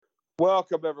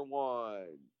Welcome, everyone,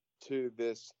 to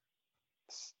this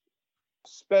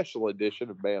special edition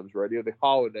of BAMS Radio, the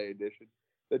holiday edition,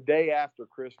 the day after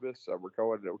Christmas. We're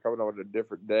coming on a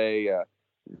different day.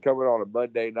 Coming on a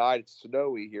Monday night. It's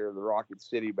snowy here in the Rocket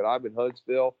City, but I'm in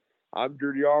Huntsville. I'm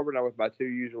Drew Auburn. I'm with my two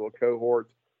usual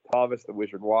cohorts, Thomas the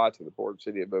Wizard Watts in the Port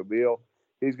City of Mobile.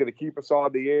 He's going to keep us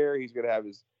on the air. He's going to have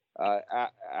his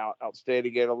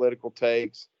outstanding analytical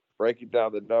takes, breaking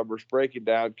down the numbers, breaking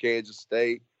down Kansas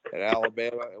State and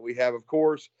Alabama. And we have, of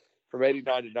course, from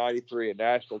 89 to 93, a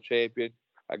national champion,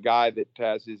 a guy that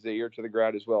has his ear to the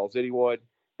ground as well as anyone,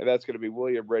 and that's going to be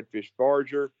William Redfish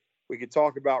Barger. We can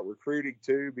talk about recruiting,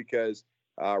 too, because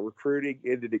recruiting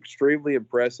ended extremely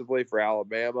impressively for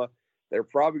Alabama. They're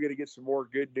probably going to get some more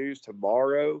good news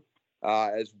tomorrow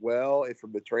as well, and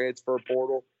from the transfer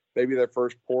portal, maybe their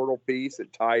first portal piece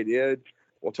at tight end.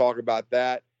 We'll talk about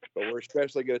that, but we're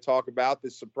especially going to talk about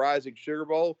this surprising Sugar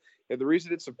Bowl. And the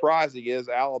reason it's surprising is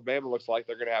Alabama looks like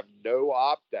they're going to have no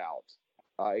opt-outs.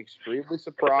 Extremely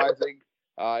surprising,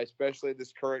 especially in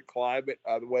this current climate,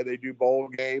 the way they do bowl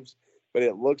games. But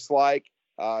it looks like,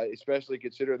 especially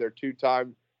considering their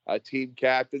two-time team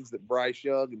captains, that Bryce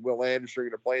Young and Will Anderson are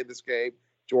going to play in this game.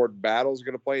 Jordan Battle's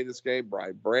going to play in this game.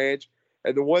 Brian Branch.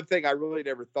 And the one thing I really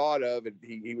never thought of, and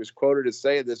he was quoted as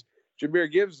saying this,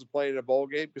 Jahmyr Gibbs is playing in a bowl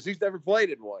game because he's never played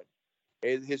in one.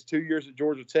 And his 2 years at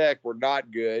Georgia Tech were not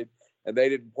good, and they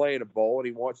didn't play in a bowl, and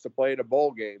he wants to play in a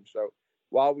bowl game. So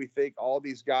while we think all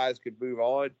these guys could move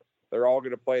on, they're all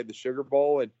going to play in the Sugar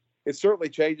Bowl. And it certainly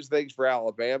changes things for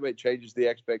Alabama. It changes the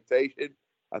expectation.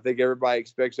 I think everybody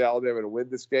expects Alabama to win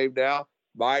this game now.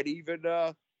 Might even,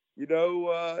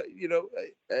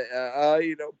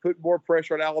 put more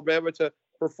pressure on Alabama to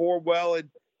perform well. And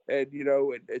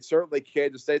certainly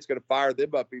Kansas State's going to fire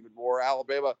them up even more.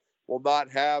 Alabama will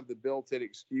not have the built-in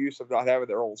excuse of not having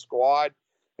their own squad.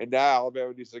 And now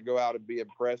Alabama needs to go out and be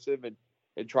impressive and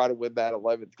try to win that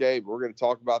 11th game. We're going to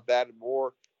talk about that and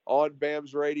more on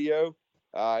BAMS Radio.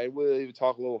 And we'll even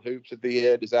talk a little hoops at the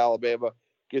end as Alabama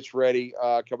gets ready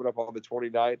coming up on the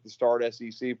 29th to start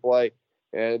SEC play.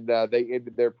 And they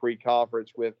ended their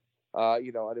pre-conference with,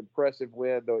 an impressive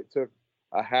win, though it took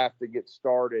a half to get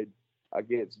started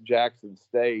against Jackson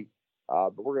State.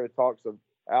 But we're going to talk some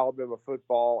Alabama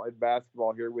football and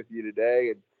basketball here with you today.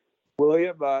 And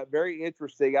William, very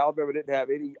interesting. Alabama didn't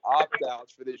have any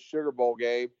opt-outs for this Sugar Bowl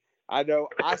game. I know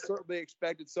I certainly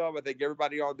expected some. I think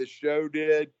everybody on this show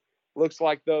did. Looks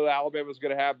like, though, Alabama's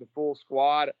going to have the full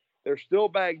squad. They're still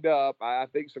banged up. I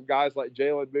think some guys like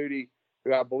Jalen Moody,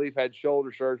 who I believe had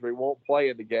shoulder surgery, won't play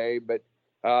in the game. But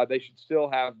they should still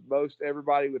have most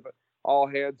everybody with all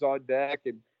hands on deck.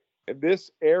 And in this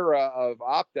era of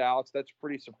opt-outs, that's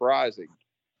pretty surprising.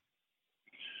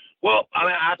 Well, I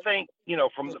mean, I think,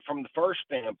 from the first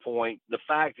standpoint, the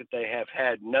fact that they have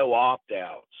had no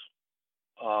opt-outs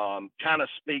kind of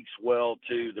speaks well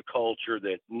to the culture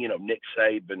that, Nick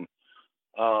Saban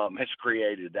has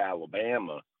created at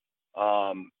Alabama.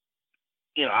 I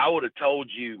would have told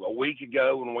you a week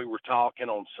ago when we were talking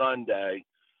on Sunday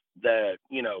that,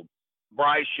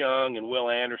 Bryce Young and Will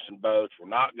Anderson both were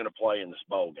not going to play in this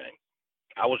bowl game.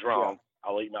 I was wrong. Yeah.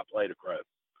 I'll eat my plate of crow.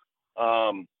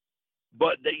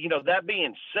 But that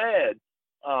being said,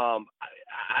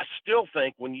 I still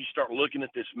think when you start looking at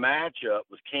this matchup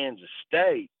with Kansas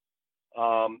State,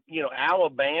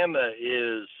 Alabama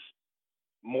is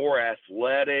more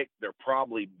athletic. They're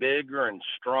probably bigger and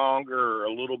stronger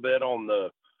a little bit on the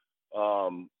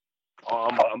on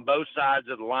both sides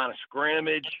of the line of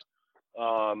scrimmage.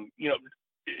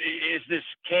 Is this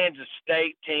Kansas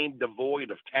State team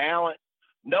devoid of talent?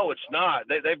 No, it's not.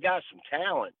 They've got some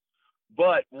talent.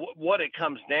 But what it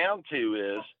comes down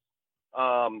to is,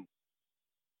 can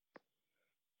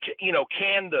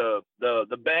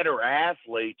the better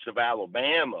athletes of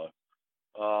Alabama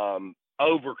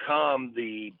overcome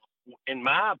in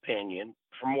my opinion,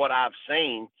 from what I've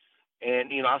seen,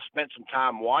 and, I've spent some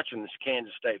time watching this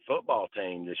Kansas State football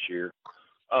team this year,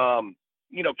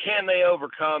 can they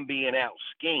overcome being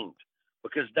out-schemed?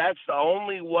 Because that's the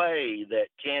only way that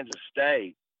Kansas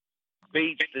State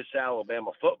beats this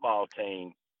Alabama football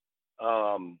team,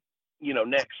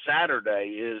 next Saturday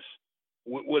is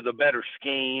with a better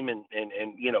scheme and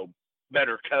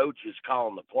better coaches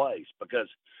calling the plays, because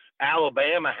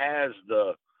Alabama has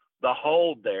the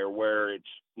hold there where it's,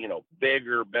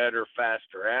 bigger, better,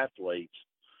 faster athletes.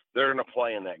 They're going to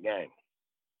play in that game.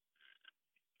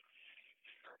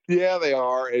 Yeah, they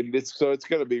are. And it's going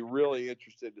to be really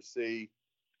interesting to see,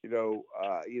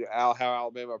 how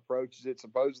Alabama approaches it.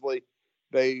 Supposedly,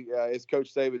 they, as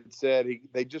Coach Saban said,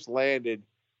 they just landed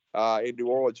in New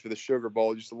Orleans for the Sugar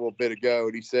Bowl just a little bit ago,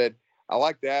 and he said, I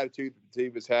like the attitude that the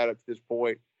team has had up to this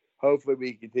point. Hopefully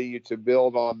we continue to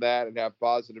build on that and have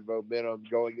positive momentum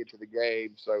going into the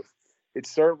game. So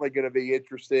it's certainly going to be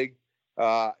interesting.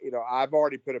 I've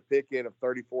already put a pick in of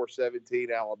 34-17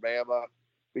 Alabama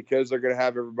because they're going to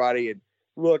have everybody. And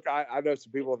look, I know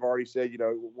some people have already said,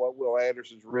 what Will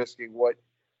Anderson's risking, what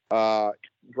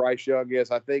Bryce Young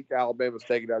is. I think Alabama's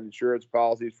taking out insurance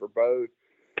policies for both,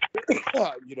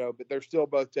 but they're still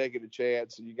both taking a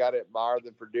chance, and you got to admire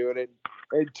them for doing it.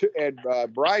 And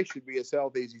Bryce should be as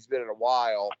healthy as he's been in a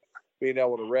while, being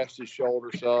able to rest his shoulder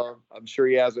some. I'm sure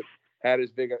he hasn't had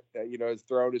as big, has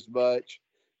thrown as much.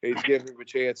 He's given him a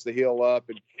chance to heal up,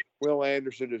 and Will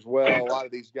Anderson as well. A lot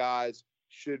of these guys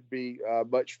should be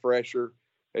much fresher,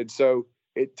 and so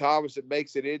it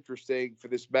makes it interesting for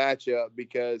this matchup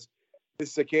because this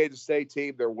is a Kansas State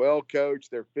team. They're well coached.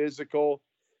 They're physical.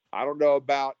 I don't know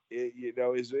about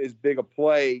as big a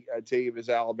play a team as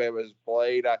Alabama has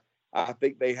played. I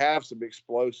think they have some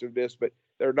explosiveness, but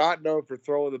they're not known for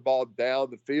throwing the ball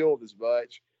down the field as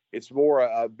much. It's more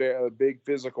a big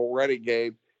physical running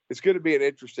game. It's going to be an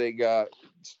interesting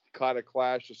kind of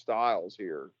clash of styles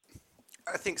here.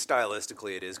 I think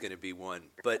stylistically it is going to be one,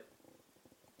 but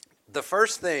the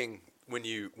first thing when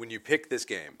you pick this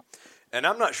game, and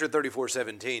I'm not sure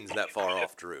 34-17 is that far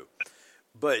off, Drew,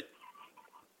 but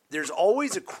there's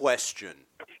always a question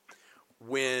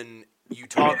when you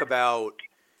talk about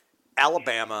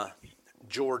Alabama,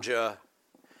 Georgia,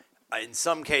 in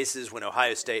some cases when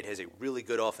Ohio State has a really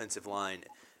good offensive line,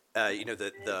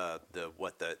 the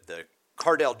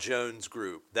Cardell Jones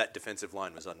group, that defensive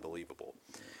line was unbelievable.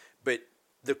 But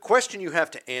the question you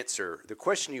have to answer, the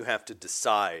question you have to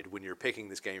decide when you're picking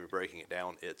this game and breaking it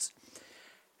down, it's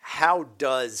how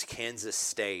does Kansas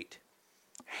State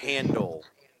handle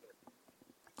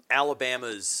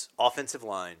Alabama's offensive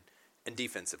line and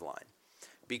defensive line?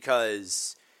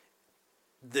 Because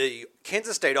the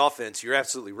Kansas State offense, you're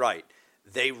absolutely right.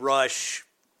 They rush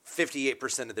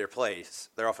 58% of their plays.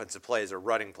 Their offensive plays are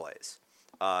running plays.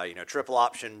 Triple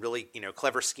option, really,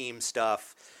 clever scheme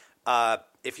stuff.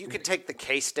 If you could take the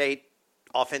K-State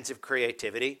offensive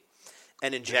creativity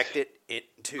and inject it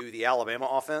into the Alabama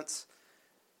offense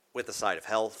with a side of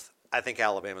health, I think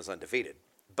Alabama's undefeated.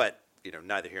 But,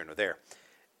 neither here nor there.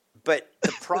 But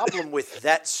the problem with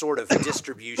that sort of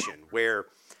distribution where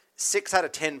 6 out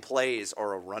of 10 plays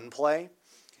are a run play,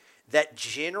 that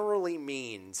generally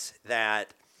means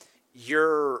that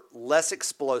you're less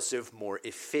explosive, more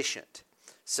efficient.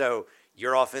 So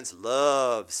your offense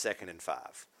loves 2nd and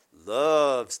 5,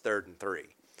 loves 3rd and 3,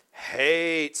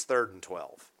 hates 3rd and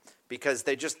 12, because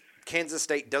Kansas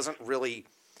State doesn't really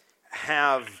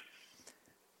have,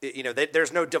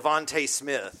 there's no Devontae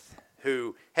Smith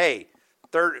who, hey,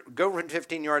 go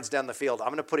 15 yards down the field, I'm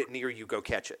going to put it near you, go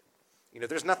catch it.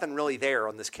 There's nothing really there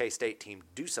on this K-State team to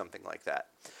do something like that.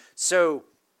 So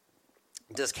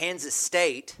does Kansas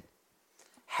State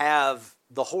have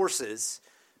the horses,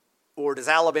 or does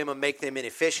Alabama make them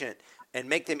inefficient and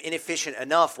make them inefficient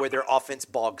enough where their offense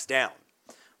bogs down?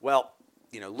 Well,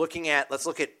 let's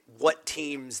look at what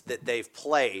teams that they've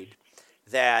played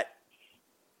that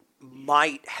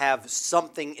might have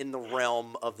something in the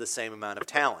realm of the same amount of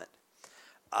talent.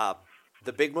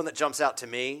 The big one that jumps out to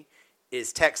me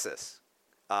is Texas.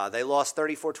 They lost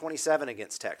 34-27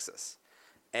 against Texas.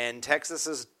 And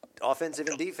Texas's offensive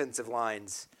and defensive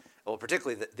lines, well,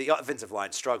 particularly the offensive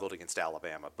line struggled against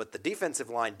Alabama, but the defensive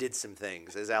line did some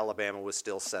things as Alabama was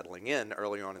still settling in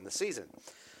early on in the season.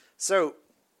 So,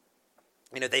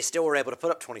 they still were able to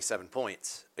put up 27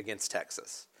 points against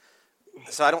Texas.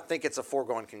 So I don't think it's a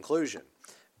foregone conclusion.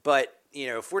 But,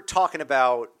 if we're talking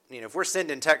about, if we're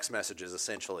sending text messages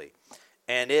essentially,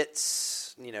 and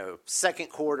it's, second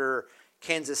quarter,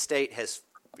 Kansas State has,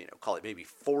 call it maybe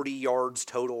 40 yards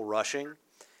total rushing,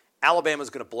 Alabama's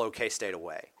going to blow K-State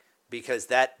away because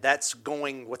what's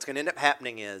going to end up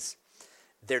happening is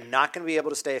they're not going to be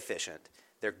able to stay efficient.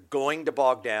 They're going to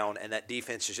bog down, and that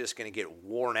defense is just going to get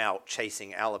worn out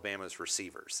chasing Alabama's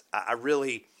receivers. I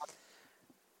really,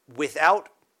 with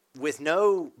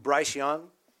no Bryce Young,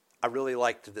 I really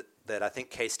liked that I think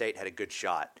K-State had a good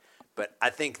shot. But I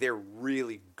think they're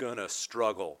really going to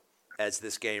struggle as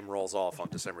this game rolls off on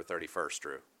December 31st,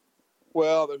 Drew.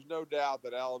 Well, there's no doubt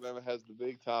that Alabama has the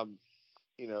big-time,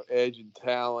 edge in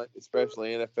talent,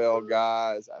 especially NFL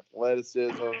guys,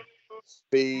 athleticism,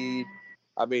 speed.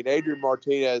 I mean, Adrian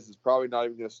Martinez is probably not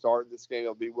even going to start in this game.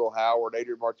 It'll be Will Howard.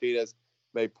 Adrian Martinez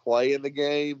may play in the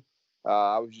game.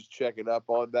 I was just checking up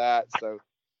on that. So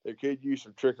they could use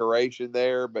some trickeration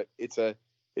there, but it's an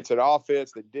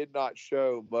offense that did not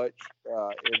show much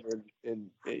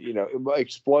in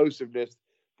explosiveness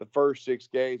the first 6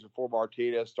 games before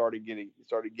Martinez started getting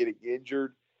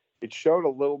injured. It showed a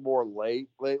little more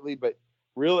lately, but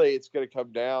really it's going to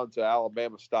come down to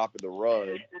Alabama stopping the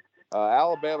run.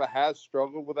 Alabama has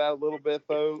struggled with that a little bit,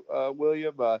 though,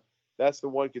 William. That's the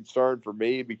one concern for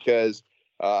me because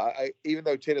even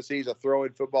though Tennessee's a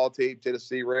throwing football team,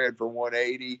 Tennessee ran for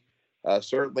 180.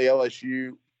 Certainly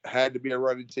LSU had to be a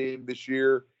running team this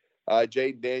year.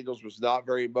 Jaden Daniels was not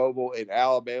very mobile, and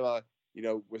Alabama,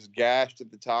 was gashed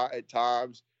at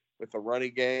times with the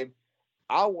running game.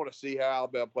 I want to see how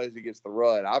Alabama plays against the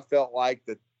run. I felt like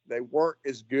that they weren't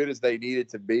as good as they needed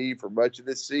to be for much of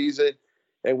this season.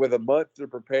 And with a month to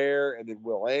prepare, and then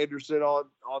Will Anderson on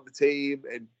the team,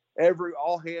 and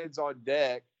all hands on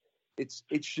deck,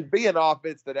 it should be an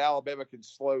offense that Alabama can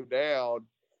slow down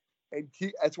and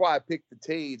keep. That's why I picked the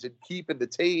teens and keeping the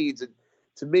teens. And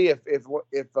to me,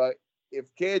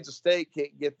 if Kansas State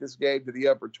can't get this game to the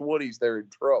upper 20s, they're in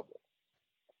trouble.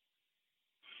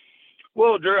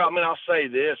 Well, Drew, I'll say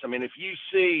this. If you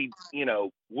see,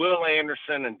 Will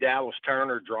Anderson and Dallas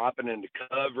Turner dropping into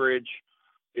coverage,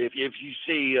 if you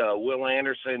see Will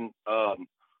Anderson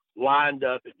lined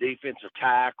up at defensive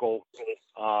tackle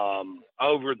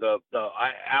over the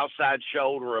outside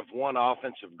shoulder of one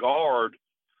offensive guard,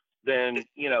 then,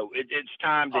 it's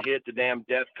time to hit the damn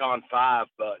DEFCON 5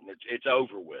 button. It's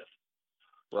over with.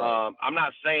 Right. I'm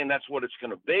not saying that's what it's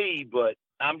going to be, but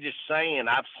I'm just saying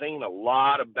I've seen a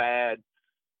lot of bad,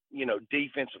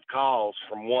 defensive calls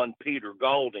from one Peter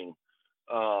Golding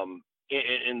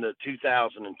in the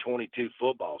 2022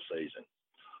 football season.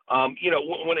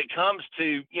 When it comes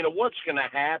to, what's going to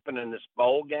happen in this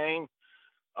bowl game,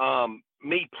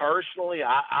 me personally,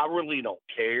 I really don't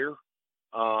care.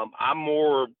 I'm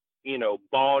more,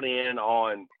 bought in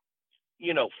on,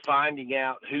 finding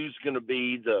out who's going to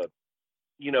be the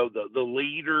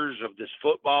leaders of this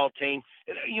football team.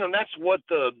 And that's what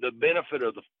the benefit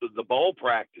of the bowl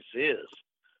practice is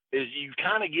you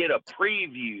kind of get a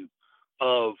preview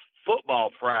of football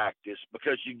practice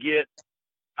because you get,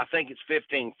 I think it's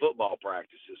 15 football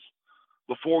practices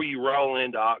before you roll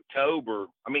into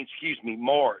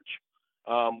March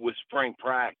with spring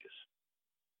practice.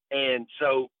 And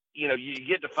so, you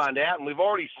get to find out, and we've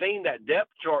already seen that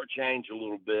depth chart change a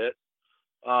little bit.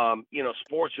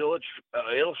 Sports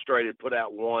Illustrated put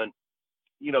out one,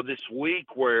 this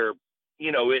week where,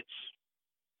 it's,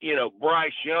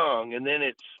 Bryce Young, and then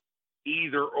it's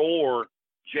either or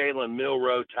Jalen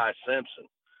Milroe, Ty Simpson.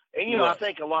 And, Right. I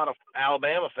think a lot of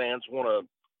Alabama fans want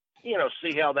to,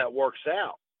 see how that works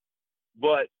out.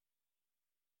 But,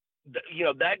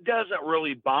 that doesn't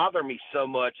really bother me so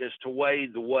much as to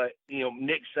the way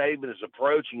Nick Saban is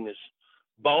approaching this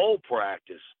bowl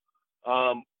practice.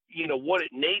 What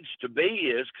it needs to be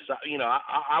is because,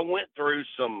 I went through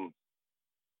some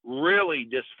really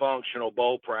dysfunctional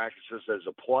bowl practices as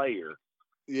a player.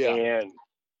 Yeah. And,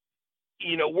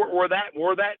 where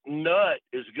that nut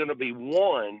is going to be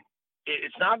won,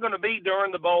 it's not going to be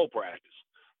during the bowl practice.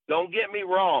 Don't get me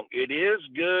wrong. It is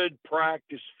good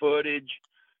practice footage,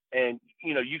 and,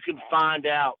 you can find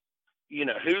out,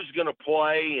 who's going to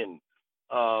play and,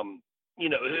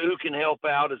 who can help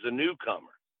out as a newcomer.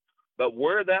 But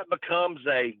where that becomes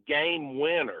a game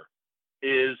winner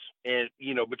is,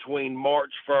 between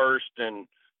March 1st and,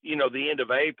 the end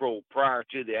of April prior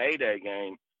to the A-Day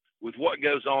game with what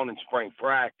goes on in spring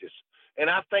practice. And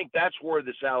I think that's where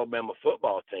this Alabama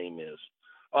football team is.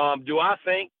 Do I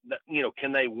think that,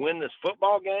 can they win this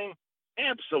football game?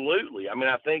 Absolutely.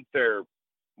 I think they're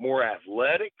more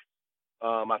athletic.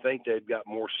 I think they've got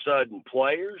more sudden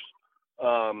players.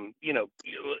 At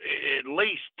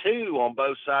least two on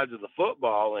both sides of the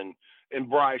football and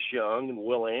Bryce Young and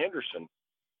Will Anderson.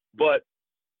 But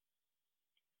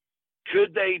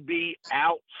could they be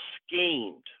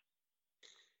out-schemed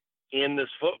in this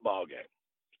football game?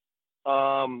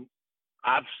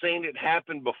 I've seen it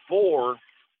happen before,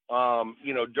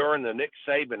 during the Nick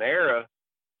Saban era,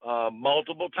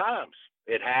 multiple times.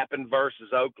 It happened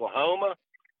versus Oklahoma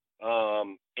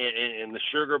in the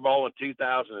Sugar Bowl in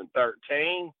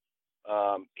 2013.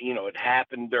 It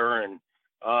happened during,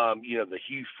 the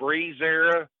Hugh Freeze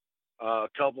era a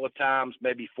couple of times,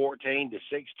 maybe 14 to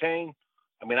 16.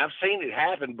 I've seen it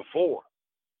happen before.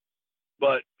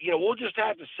 But, we'll just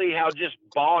have to see how just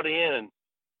bought in,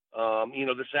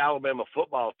 this Alabama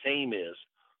football team is.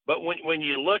 But when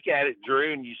you look at it,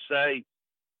 Drew, and you say,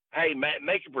 hey,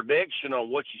 make a prediction on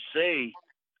what you see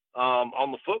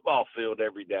on the football field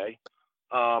every day,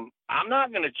 I'm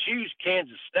not going to choose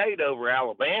Kansas State over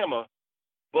Alabama,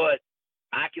 but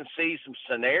I can see some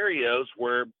scenarios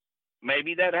where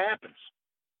maybe that happens.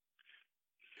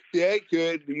 Yeah, it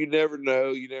could. You never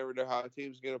know. You never know how a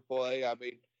team's going to play.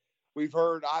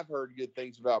 I've heard good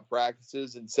things about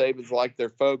practices, and Saban's like their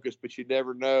focus, but you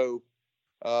never know,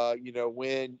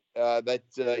 when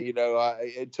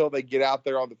until they get out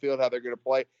there on the field, how they're going to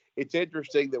play. It's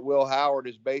interesting that Will Howard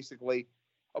is basically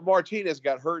Martinez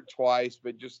got hurt twice,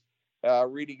 but just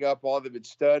reading up on them and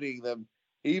studying them,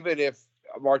 even if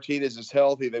Martinez is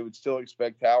healthy, they would still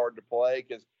expect Howard to play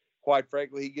because, quite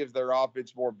frankly, he gives their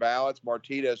offense more balance.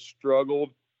 Martinez struggled,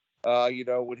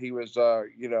 when he was,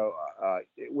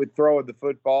 with throwing the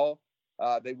football.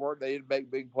 They didn't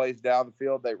make big plays down the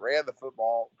field. They ran the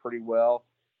football pretty well,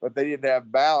 but they didn't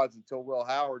have balance until Will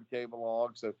Howard came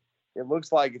along. So it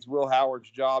looks like it's Will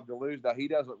Howard's job to lose. Now, he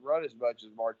doesn't run as much as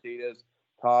Martinez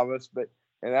Thomas,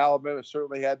 and Alabama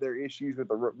certainly had their issues with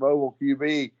the mobile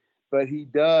QB, but he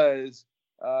does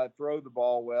throw the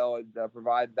ball well and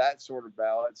provide that sort of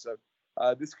balance. So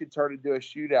this could turn into a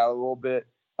shootout a little bit,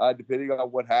 depending on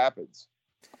what happens.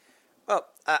 Well,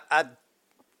 I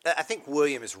think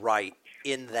William is right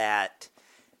in that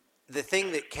the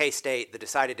thing that K-State, the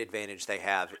decided advantage they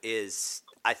have is,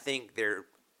 I think their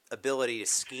ability to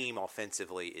scheme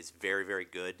offensively is very, very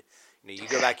good. You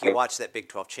go back, you watch that Big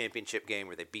 12 championship game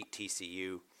where they beat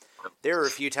TCU. There were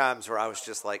a few times where I was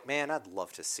just like, man, I'd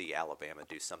love to see Alabama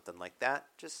do something like that.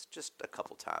 Just a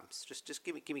couple times. Just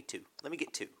give me two. Let me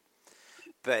get two.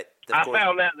 But I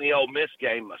found that in the Ole Miss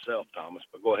game myself, Thomas.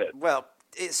 But go ahead. Well,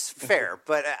 it's fair,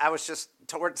 but I was just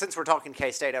since we're talking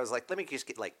K-State, I was like, let me just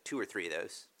get like two or three of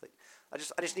those. Like,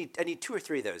 I need two or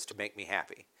three of those to make me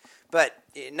happy. But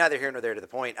neither here nor there to the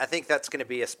point. I think that's going to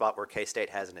be a spot where K-State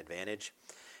has an advantage,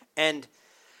 and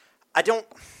I don't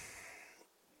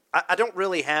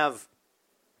really have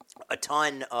a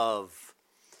ton of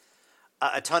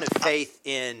faith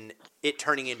in it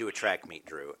turning into a track meet,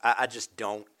 Drew. I just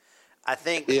don't. I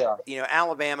think,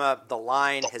 Alabama, the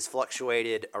line has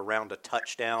fluctuated around a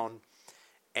touchdown,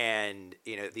 and,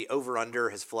 the over-under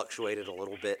has fluctuated a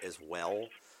little bit as well.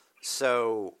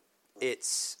 So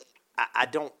I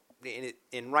don't,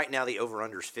 and right now the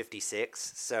over-under is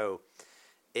 56, so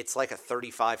it's like a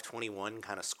 35-21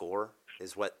 kind of score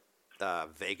is what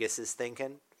Vegas is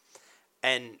thinking.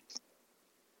 And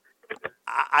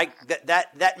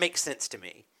that makes sense to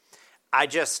me. I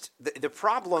just the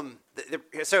problem.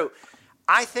 So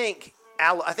I think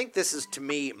this is to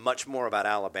me much more about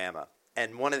Alabama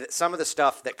and some of the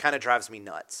stuff that kind of drives me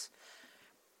nuts.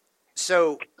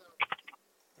 So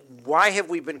why have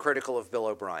we been critical of Bill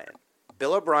O'Brien?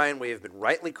 Bill O'Brien, we have been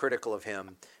rightly critical of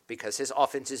him because his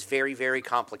offense is very, very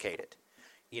complicated.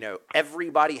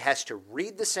 Everybody has to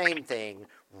read the same thing,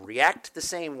 react the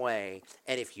same way,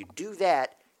 and if you do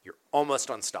that, you're almost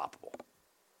unstoppable.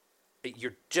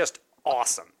 You're just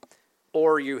awesome.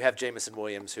 Or you have Jamison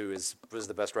Williams, who was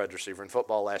the best wide receiver in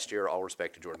football last year, all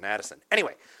respect to Jordan Addison.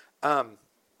 Anyway, the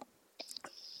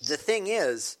thing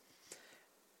is,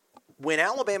 when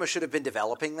Alabama should have been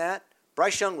developing that,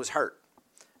 Bryce Young was hurt.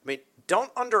 I mean,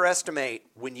 don't underestimate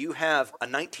when you have a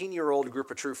 19-year-old group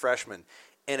of true freshmen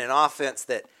in an offense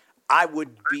that I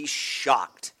would be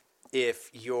shocked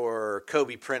if your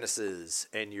Kobe Prentices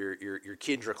and your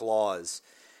Kendrick Laws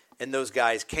and those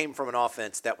guys came from an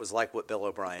offense that was like what Bill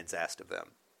O'Brien's asked of them.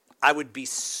 I would be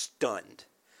stunned.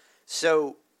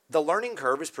 So the learning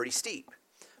curve is pretty steep.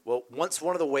 Well, once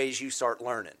one of the ways you start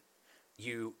learning,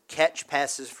 you catch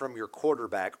passes from your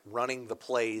quarterback running the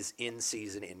plays in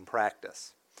season in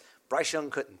practice. Bryce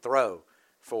Young couldn't throw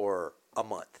for a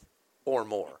month or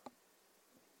more.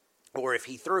 Or if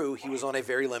he threw, he was on a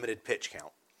very limited pitch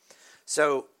count.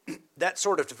 So that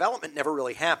sort of development never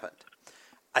really happened.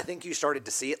 I think you started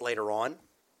to see it later on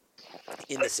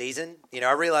in the season.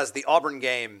 I realized the Auburn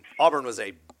was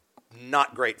a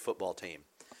not great football team,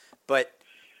 but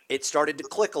it started to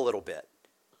click a little bit.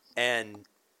 And,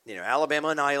 Alabama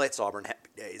annihilates Auburn, happy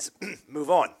days, move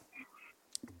on.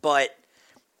 But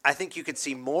I think you could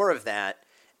see more of that,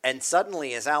 and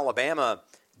suddenly as Alabama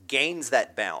gains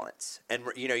that balance, and,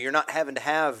 you're not having to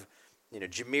have,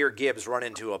 Jahmyr Gibbs run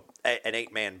into an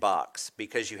 8-man box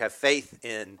because you have faith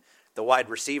in the wide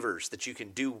receivers that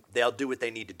they'll do what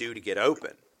they need to do to get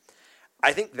open.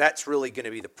 I think that's really going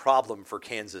to be the problem for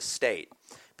Kansas State,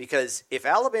 because if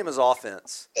Alabama's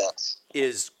offense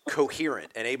is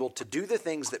coherent and able to do the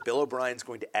things that Bill O'Brien's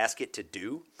going to ask it to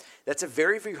do, that's a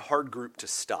very, very hard group to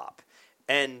stop.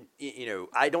 And,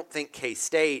 I don't think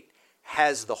K-State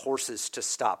has the horses to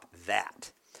stop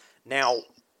that. Now,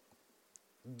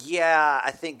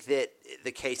 I think that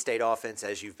the K-State offense,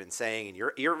 as you've been saying, and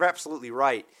you're absolutely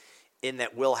right, in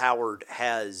that Will Howard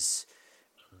has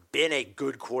been a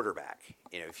good quarterback.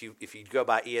 If you go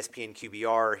by ESPN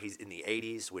QBR, he's in the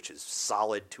 80s, which is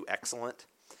solid to excellent.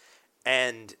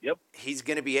 And he's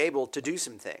going to be able to do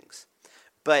some things.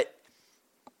 But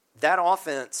that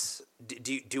offense,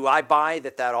 do I buy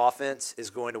that offense is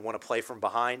going to want to play from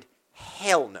behind?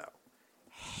 Hell no.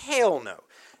 Hell no.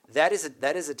 That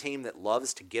is a team that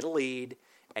loves to get a lead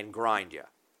and grind you.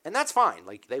 And that's fine.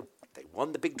 Like they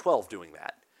won the Big 12 doing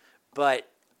that. But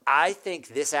I think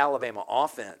this Alabama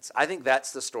offense, I think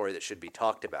that's the story that should be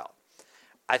talked about.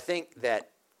 I think that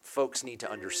folks need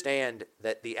to understand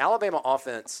that the Alabama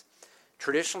offense,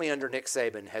 traditionally under Nick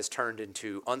Saban, has turned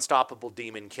into unstoppable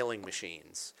demon killing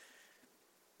machines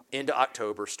into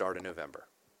October, start of November.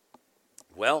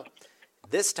 Well,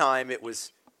 this time it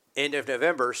was end of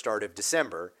November, start of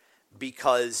December,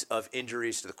 because of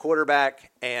injuries to the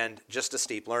quarterback and just a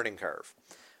steep learning curve.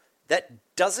 That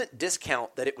doesn't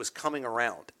discount that it was coming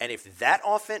around. And if that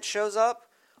offense shows up,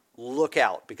 look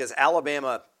out, because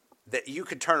Alabama, that you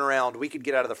could turn around, we could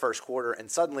get out of the first quarter,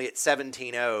 and suddenly it's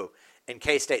 17-0, and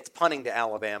K-State's punting to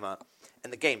Alabama,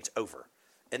 and the game's over.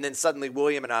 And then suddenly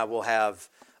William and I will have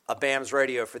a BAMS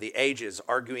radio for the ages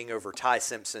arguing over Ty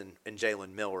Simpson and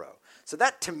Jalen Milroe. So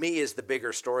that, to me, is the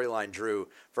bigger storyline, Drew,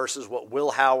 versus what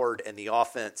Will Howard and the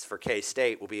offense for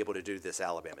K-State will be able to do to this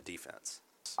Alabama defense.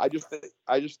 I just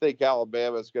think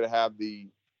Alabama is going to have the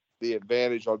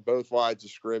advantage on both lines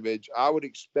of scrimmage. I would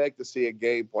expect to see a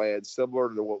game plan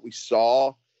similar to what we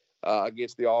saw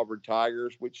against the Auburn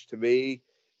Tigers, which to me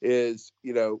is,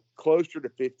 closer to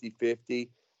 50-50.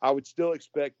 I would still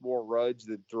expect more runs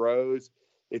than throws.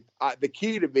 The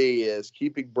key to me is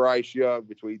keeping Bryce Young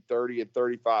between 30 and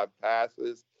 35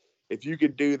 passes. If you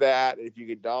can do that, and if you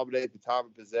can dominate the time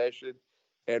of possession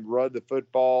and run the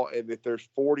football, and if there's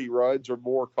 40 runs or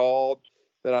more called,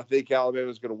 then I think Alabama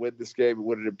is going to win this game and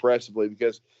win it impressively,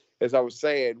 because, as I was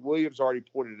saying, Williams already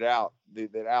pointed out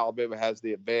that Alabama has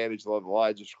the advantage on the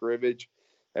lines of scrimmage.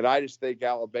 And I just think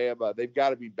Alabama, they've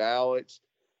got to be balanced,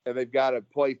 and they've got to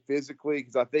play physically,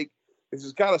 because I think this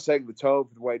is kind of setting the tone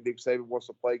for the way Nick Saban wants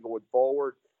to play going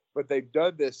forward. But they've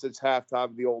done this since halftime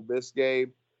of the Ole Miss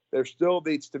game. There still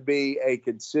needs to be a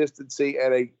consistency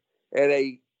and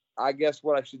a I guess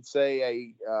what I should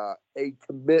say, a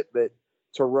commitment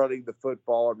to running the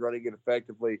football and running it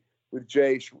effectively with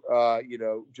Jahmyr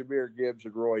Gibbs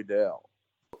and Roy Dell.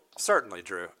 Certainly,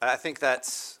 Drew. I think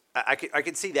that's I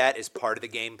can see that as part of the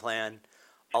game plan.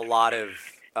 A lot of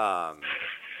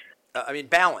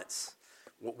balance.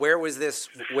 Where was this?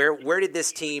 Where did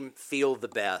this team feel the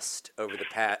best over the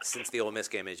past since the Ole Miss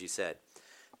game, as you said?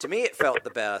 To me, it felt the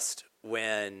best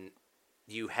when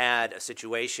you had a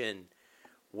situation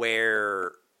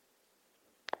where,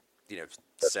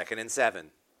 2nd and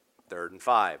 7, 3rd and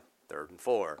 5, 3rd and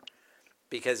 4,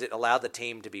 because it allowed the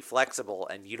team to be flexible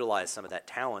and utilize some of that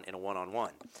talent in a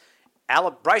one-on-one.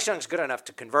 Bryce Young's good enough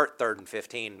to convert 3rd and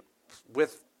 15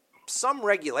 with some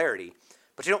regularity,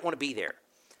 but you don't want to be there.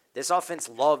 This offense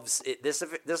loves it. This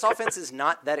offense is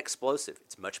not that explosive.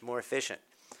 It's much more efficient.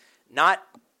 Not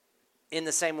in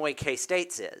the same way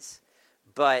K-State's is,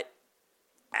 but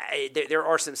there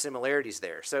are some similarities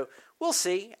there. So we'll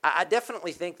see. I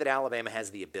definitely think that Alabama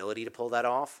has the ability to pull that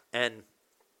off, and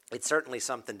it's certainly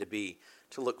something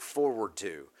to look forward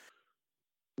to.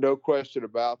 No question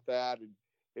about that.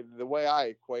 And the way I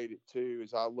equate it too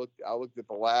is I looked at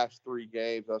the last 3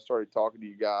 games. I started talking to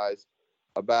you guys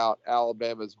about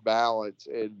Alabama's balance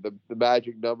and the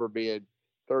magic number being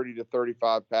 30 to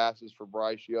 35 passes for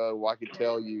Bryce Young. Well, I can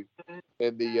tell you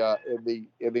in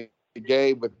the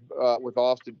game with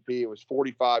Austin Peay, it was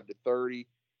 45 to 30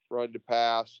 run to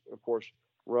pass. Of course,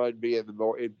 run being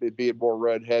more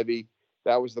run heavy.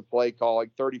 That was the play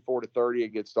calling. 34 to 30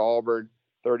 against Auburn,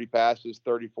 30 passes,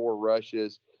 34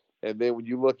 rushes. And then when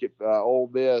you look at Ole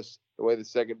Miss, the way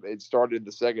it started in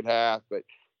the second half, but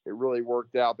it really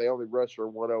worked out. They only rushed for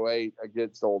 108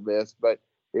 against Ole Miss, but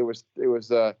it was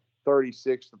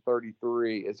 36 to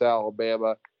 33 as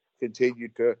Alabama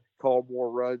continued to call more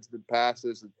runs than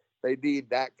passes. And they need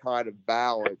that kind of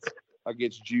balance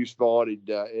against Juice Vaughn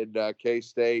and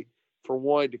K-State. For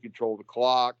one, to control the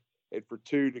clock, and for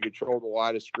two, to control the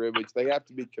line of scrimmage. They have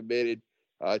to be committed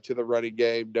to the running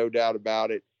game, no doubt about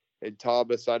it. And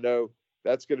Thomas, I know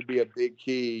that's going to be a big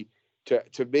key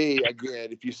to me.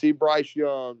 Again, if you see Bryce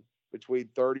Young between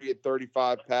 30 and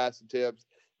 35 pass attempts,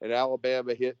 and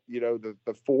Alabama hit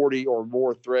the 40 or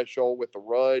more threshold with the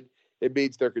run, it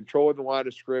means they're controlling the line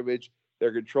of scrimmage,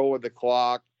 they're controlling the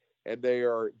clock, and they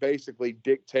are basically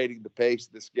dictating the pace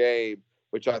of this game,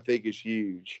 which I think is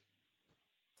huge.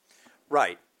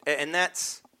 Right, and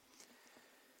that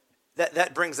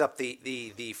brings up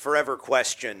the forever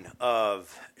question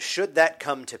of, should that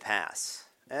come to pass?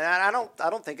 And I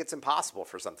don't think it's impossible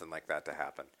for something like that to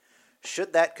happen.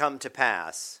 Should that come to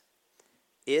pass,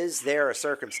 is there a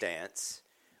circumstance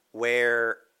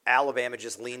where Alabama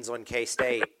just leans on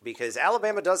K-State because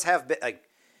Alabama does have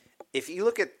if you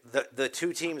look at the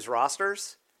two teams'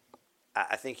 rosters,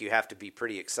 I think you have to be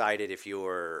pretty excited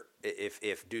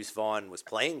if Deuce Vaughn was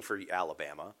playing for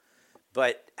Alabama.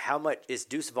 But how much is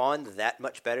Deuce Vaughn that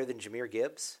much better than Jahmyr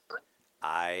Gibbs?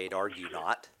 I'd argue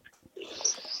not.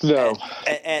 No.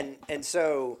 And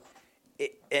so,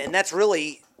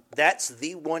 that's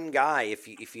the one guy.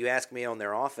 If you ask me on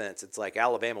their offense, it's like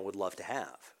Alabama would love to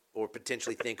have, or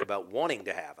potentially think about wanting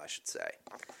to have, I should say.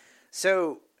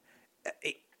 So,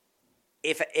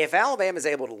 if Alabama is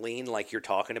able to lean like you're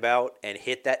talking about and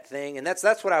hit that thing, and that's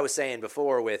what I was saying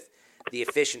before with the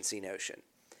efficiency notion.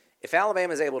 If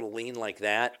Alabama is able to lean like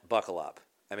that, buckle up.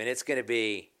 I mean, it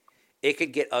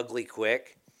could get ugly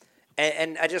quick.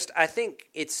 And I think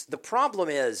the problem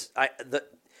is,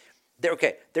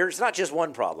 there's not just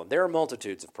one problem. There are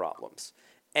multitudes of problems.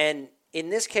 And in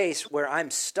this case where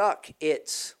I'm stuck,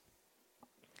 it's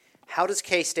how does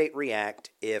K-State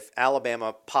react if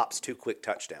Alabama pops 2 quick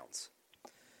touchdowns?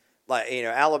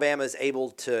 Alabama is able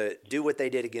to do what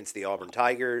they did against the Auburn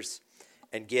Tigers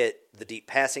and get the deep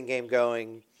passing game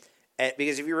going. And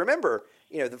because if you remember,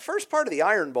 the first part of the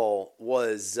Iron Bowl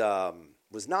was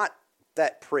not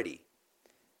that pretty.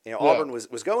 Auburn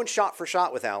was going shot for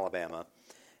shot with Alabama.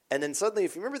 And then suddenly,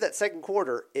 if you remember that second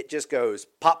quarter, it just goes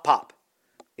pop, pop.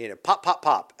 Pop, pop,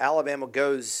 pop. Alabama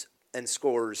goes and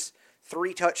scores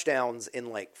 3 touchdowns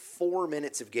in 4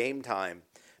 minutes of game time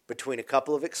between a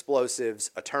couple of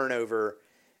explosives, a turnover,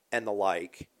 and the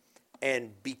like.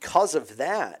 And because of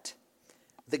that,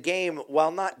 the game,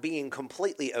 while not being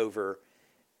completely over,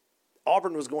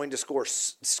 Auburn was going to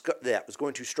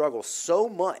struggle so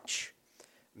much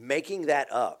making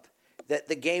that up that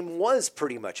the game was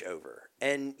pretty much over.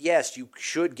 And yes, you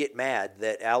should get mad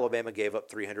that Alabama gave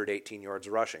up 318 yards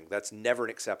rushing. That's never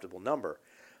an acceptable number.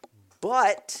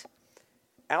 But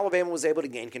Alabama was able to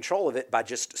gain control of it by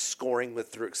just scoring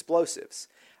through explosives.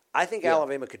 I think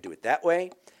Alabama could do it that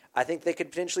way. I think they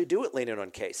could potentially do it leaning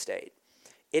on K-State.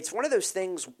 It's one of those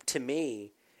things to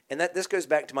me, and that this goes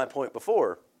back to my point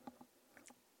before.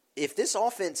 If this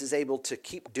offense is able to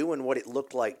keep doing what it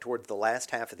looked like towards the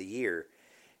last half of the year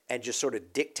and just sort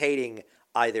of dictating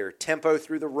either tempo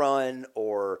through the run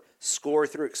or score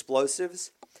through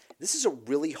explosives, this is a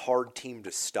really hard team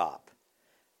to stop.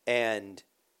 And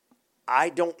I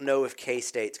don't know if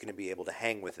K-State's going to be able to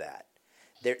hang with that.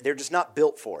 They're just not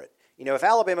built for it. If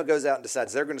Alabama goes out and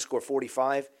decides they're going to score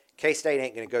 45, K-State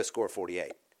ain't going to go score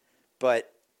 48.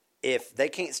 But if they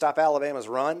can't stop Alabama's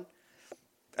run,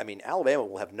 Alabama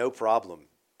will have no problem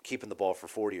keeping the ball for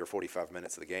 40 or 45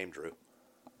 minutes of the game, Drew.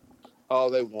 Oh,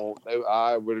 they won't.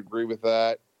 I would agree with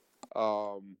that.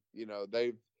 The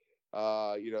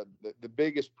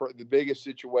biggest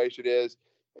situation is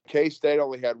K-State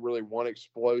only had really one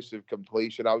explosive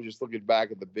completion. I was just looking back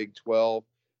at the Big 12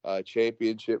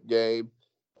 championship game,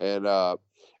 and that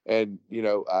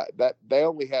they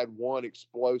only had one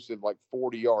explosive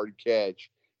 40-yard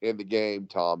catch in the game,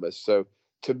 Thomas. So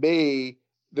to me,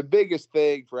 the biggest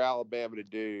thing for Alabama to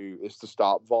do is to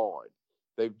stop Vaughn.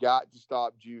 They've got to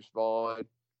stop Juice Vaughn.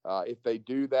 If they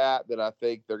do that, then I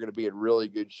think they're going to be in really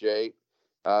good shape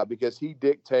because he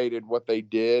dictated what they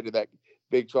did in that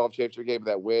Big 12 championship game,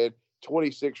 that win.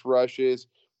 26 rushes,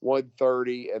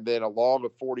 130, and then a long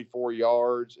of 44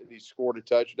 yards, and he scored a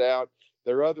touchdown.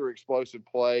 Their other explosive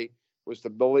play was the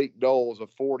Malik Knowles, a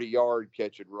 40-yard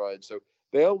catch and run. So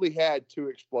they only had 2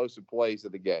 explosive plays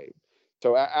in the game.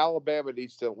 So Alabama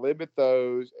needs to limit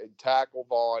those and tackle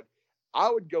Vaughn. I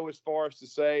would go as far as to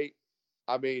say,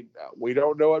 we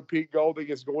don't know what Pete Golding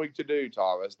is going to do,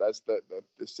 Thomas. That's the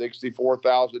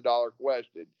 $64,000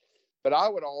 question. But I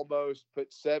would almost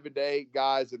put 7 to 8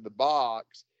 guys in the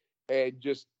box and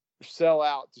just sell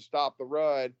out to stop the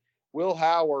run. Will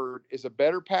Howard is a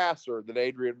better passer than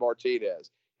Adrian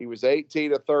Martinez. He was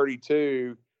 18 of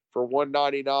 32 for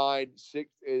 199, 6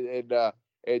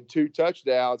 and 2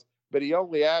 touchdowns, but he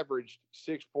only averaged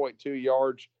 6.2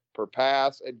 yards per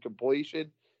pass and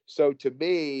completion. So to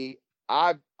me,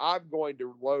 I'm going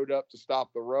to load up to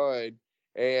stop the run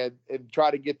and try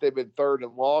to get them in 3rd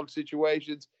and long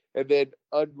situations, and then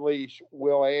unleash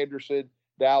Will Anderson,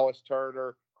 Dallas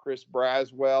Turner, Chris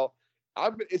Braswell.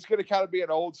 It's going to kind of be an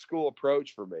old school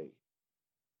approach for me.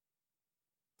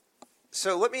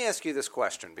 So let me ask you this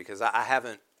question, because I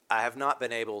have not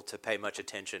been able to pay much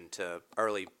attention to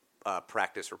early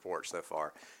practice reports so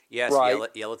far. Yes, right.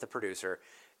 Yell at the producer.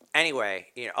 Anyway,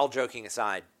 all joking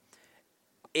aside,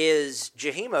 is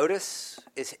Jaheim Otis,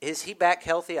 is he back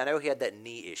healthy? I know he had that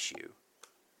knee issue.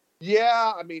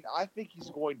 Yeah, I think he's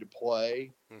going to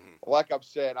play. Mm-hmm. Like I've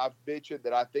said, I've mentioned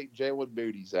that I think Jalen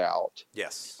Moody's out.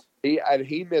 Yes.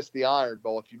 He missed the Iron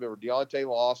Bowl. If you remember, Deontay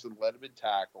Lawson led him in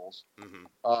tackles.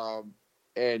 Mm-hmm.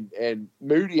 And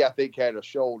Moody, I think, had a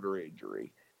shoulder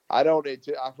injury. I've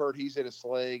heard he's in a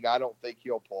sling. I don't think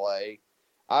he'll play.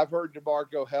 I've heard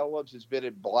DeMarco Hellams has been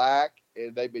in black,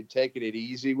 and they've been taking it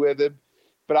easy with him.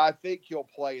 But I think he'll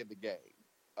play in the game.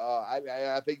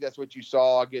 I think that's what you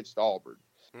saw against Auburn.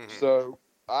 Mm-hmm. So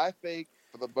I think,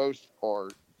 for the most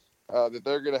part, that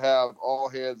they're going to have all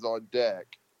hands on deck.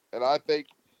 And I think,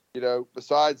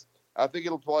 besides, I think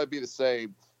it'll probably be the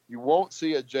same. You won't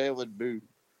see a Jalen Moody,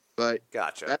 but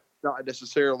Gotcha. that's not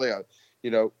necessarily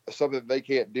something that they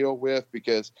can't deal with,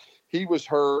 because he was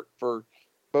hurt for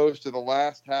most of the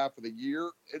last half of the year.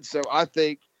 And so I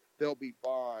think they'll be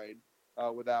fine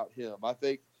without him. I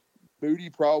think Moody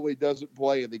probably doesn't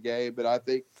play in the game, but I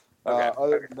think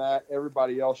other than that,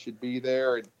 everybody else should be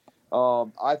there. And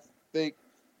I think,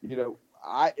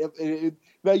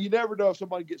 now you never know if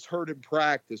somebody gets hurt in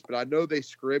practice, but I know they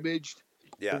scrimmaged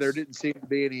and there didn't seem to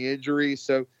be any injuries.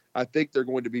 So I think they're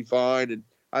going to be fine. And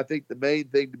I think the main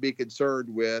thing to be concerned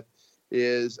with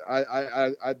is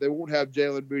they won't have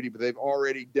Jalen Moody, but they've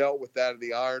already dealt with that in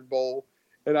the Iron Bowl.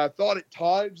 And I thought at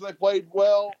times they played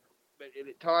well, and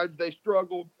at times they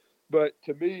struggled. But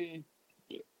to me,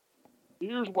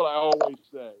 here's what I always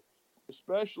say,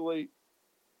 especially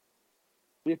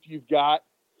if you've got,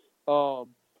 all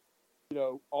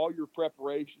your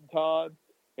preparation time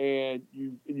and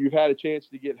you've had a chance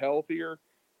to get healthier.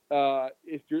 As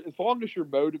long as you're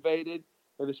motivated,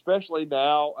 and especially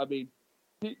now, I mean,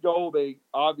 Pete Golding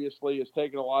obviously has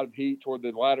taken a lot of heat toward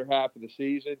the latter half of the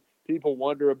season. People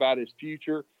wonder about his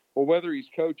future. Well, whether he's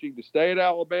coaching to stay at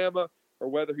Alabama or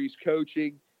whether he's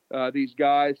coaching these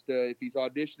guys if he's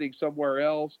auditioning somewhere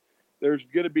else, there's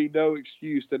going to be no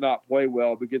excuse to not play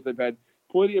well, because they've had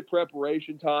plenty of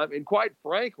preparation time. And quite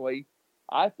frankly,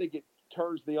 I think it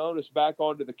turns the onus back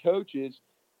onto the coaches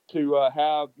to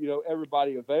have,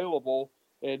 everybody available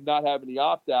and not have any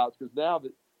opt-outs, because now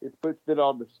that it puts it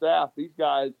on the staff, these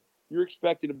guys, you're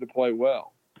expecting them to play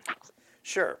well.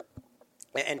 Sure.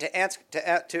 And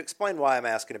to explain why I'm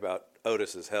asking about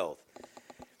Otis's health,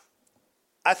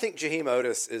 I think Jaheim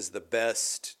Otis is the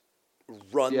best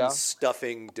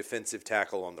run-stuffing defensive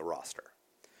tackle on the roster.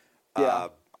 Yeah.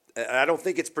 And I don't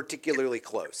think it's particularly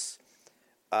close.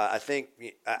 I think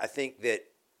that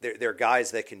there are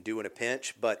guys that can do in a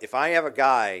pinch, but if I have a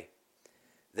guy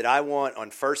that I want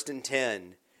on 1st and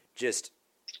 10 just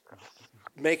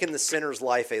making the center's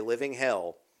life a living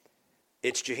hell,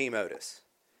 it's Jaheim Otis.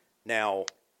 Now,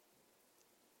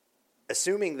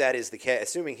 assuming that is the case,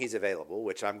 assuming he's available,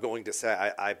 which I'm going to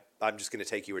say, I'm just going to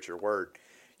take you at your word,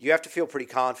 you have to feel pretty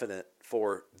confident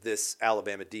for this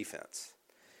Alabama defense,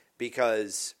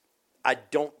 because I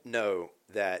don't know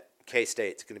that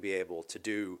K-State's going to be able to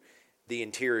do the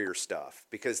interior stuff,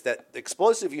 because that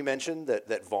explosive you mentioned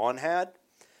that Vaughn had,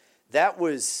 that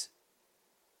was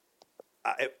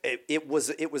it was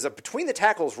a between the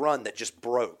tackles run that just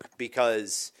broke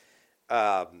because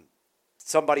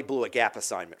somebody blew a gap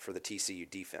assignment for the TCU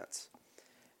defense.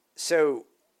 So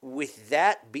with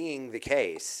that being the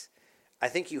case, I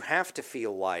think you have to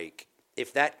feel like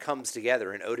if that comes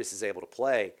together and Otis is able to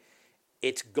play,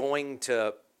 it's going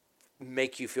to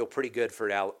make you feel pretty good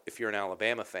if you're an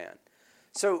Alabama fan.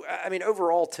 So, I mean,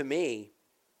 overall, to me,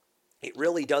 it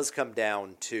really does come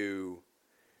down to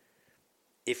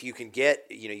if you can get,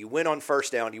 you win on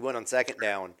 1st down, you win on 2nd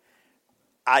down.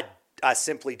 I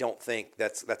simply don't think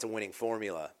that's a winning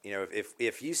formula.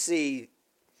 If you see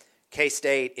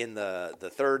K-State in the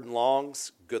 3rd and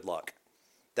longs, good luck.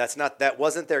 That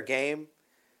wasn't their game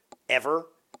ever,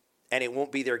 and it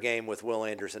won't be their game with Will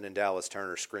Anderson and Dallas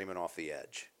Turner screaming off the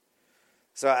edge.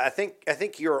 So I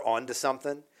think you're onto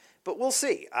something, but we'll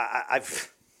see. I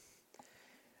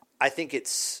think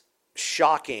it's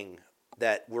shocking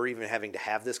that we're even having to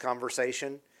have this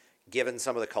conversation, given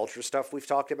some of the culture stuff we've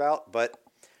talked about. But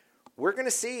we're going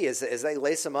to see as they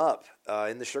lace them up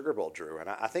in the Sugar Bowl, Drew. And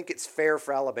I think it's fair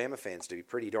for Alabama fans to be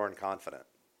pretty darn confident.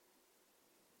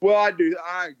 Well, I do.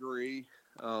 I agree.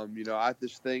 I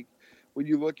just think when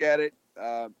you look at it,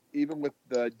 even with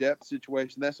the depth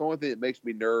situation, that's the only thing that makes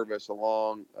me nervous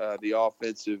along the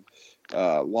offensive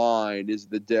line is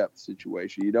the depth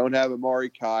situation. You don't have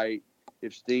Amari Kite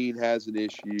if Steen has an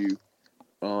issue.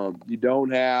 You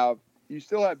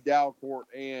still have Dalcourt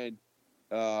and,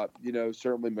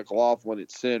 certainly McLaughlin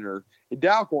at center. And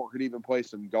Dalcourt could even play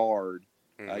some guard.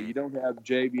 Mm-hmm. You don't have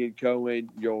Javian Cohen.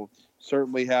 You'll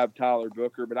certainly have Tyler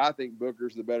Booker, but I think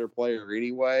Booker's the better player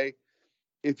anyway.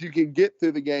 If you can get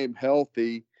through the game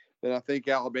healthy, then I think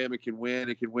Alabama can win.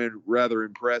 It can win rather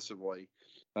impressively.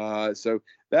 So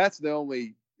that's the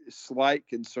only slight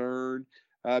concern.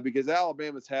 because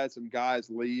Alabama's had some guys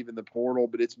leave in the portal,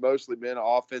 but it's mostly been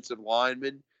offensive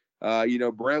linemen.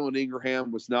 Braylon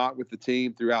Ingraham was not with the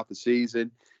team throughout the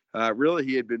season. Really,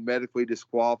 he had been medically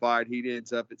disqualified. He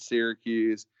ends up at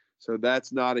Syracuse, so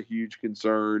that's not a huge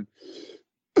concern.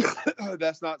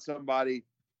 That's not somebody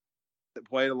that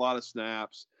played a lot of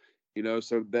snaps,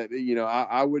 so that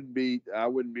I wouldn't be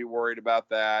worried about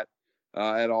that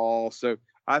at all. So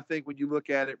I think when you look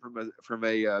at it from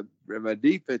a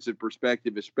defensive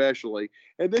perspective, especially,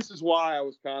 and this is why I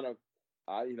was kind of,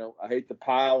 I hate to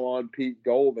pile on Pete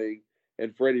Golding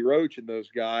and Freddie Roach and those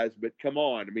guys, but come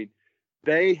on, I mean,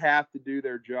 they have to do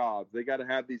their jobs. They got to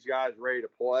have these guys ready to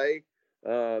play,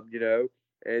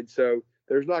 and so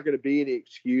there's not going to be any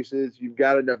excuses. You've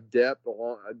got enough depth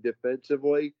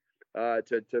defensively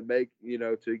to make,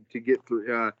 to get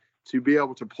through, to be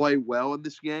able to play well in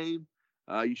this game.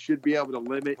 You should be able to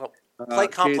limit. Play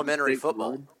complementary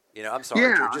football. I'm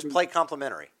sorry, Drew, just play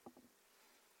complementary.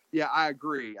 Yeah, I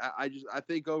agree. I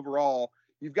think overall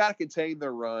you've got to contain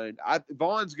their run.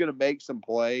 Vaughn's going to make some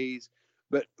plays,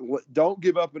 but don't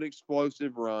give up an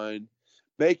explosive run.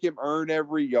 Make him earn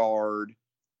every yard.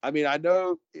 I mean, I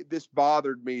know this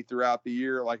bothered me throughout the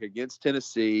year, like against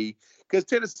Tennessee, because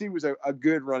Tennessee was a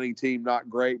good running team, not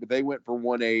great, but they went for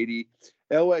 180.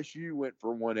 LSU went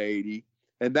for 180,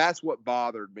 and that's what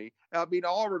bothered me. I mean,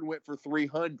 Auburn went for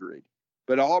 300,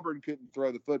 but Auburn couldn't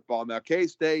throw the football. Now,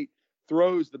 K-State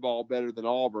throws the ball better than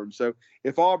Auburn. So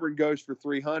if Auburn goes for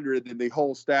 300, then the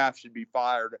whole staff should be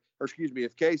fired. Or excuse me,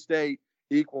 if K-State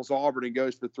equals Auburn and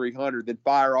goes for 300, then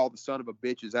fire all the son of a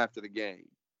bitches after the game.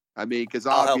 I mean, because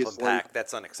obviously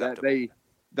that's unacceptable.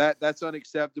 That's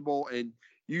unacceptable, and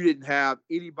you didn't have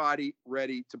anybody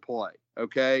ready to play.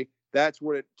 Okay, that's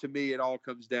what to me it all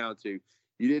comes down to.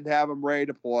 You didn't have them ready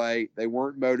to play. They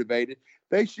weren't motivated.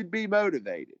 They should be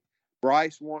motivated.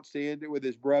 Bryce wants to end it with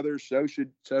his brothers. So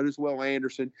does Will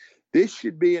Anderson. This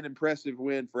should be an impressive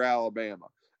win for Alabama.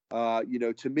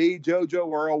 To me,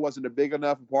 JoJo Earl wasn't a big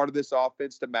enough part of this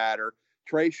offense to matter.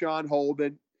 Trayshawn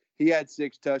Holden, he had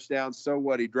 6 touchdowns. So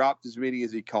what? He dropped as many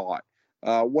as he caught.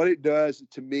 What it does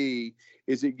to me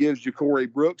is it gives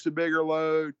Ja'Cory Brooks a bigger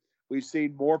load. We've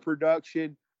seen more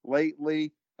production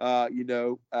lately, out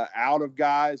of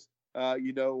guys,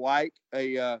 like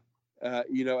a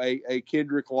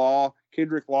Kendrick Law.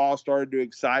 Kendrick Law started to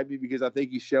excite me because I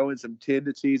think he's showing some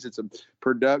tendencies and some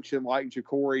production like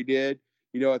Ja'Cory did,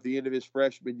 at the end of his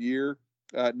freshman year.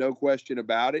 No question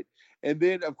about it. And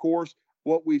then, of course,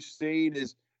 what we've seen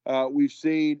is some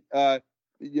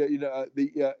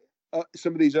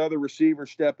of these other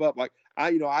receivers step up. Like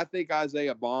I think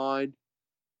Isaiah Bond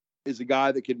is a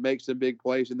guy that can make some big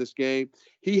plays in this game.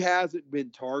 He hasn't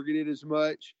been targeted as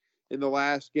much in the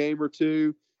last game or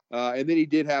two. And then he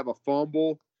did have a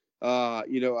fumble, I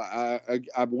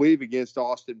believe against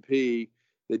Austin Peay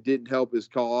that didn't help his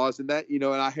cause. And that, and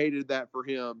I hated that for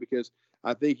him because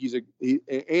I think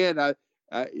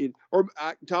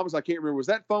Thomas, I can't remember, was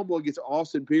that fumble against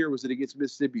Austin Peay or was it against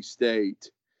Mississippi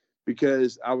State?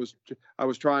 Because I was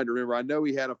trying to remember. I know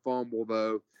he had a fumble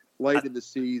though late in the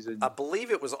season. I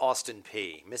believe it was Austin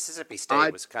Peay. Mississippi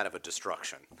State was kind of a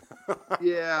destruction.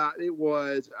 Yeah, it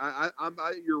was.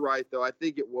 You're right though. I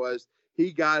think it was.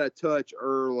 He got a touch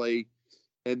early,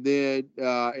 and then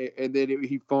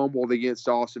he fumbled against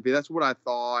Austin Peay. That's what I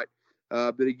thought.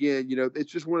 But again,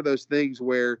 it's just one of those things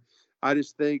where I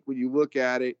just think when you look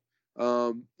at it,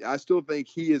 I still think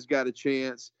he has got a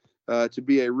chance to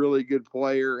be a really good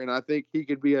player, and I think he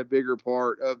could be a bigger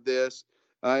part of this.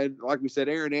 And like we said,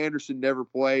 Aaron Anderson never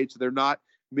played, so they're not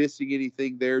missing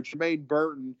anything there. Jermaine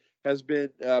Burton has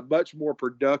been much more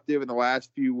productive in the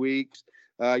last few weeks.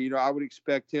 I would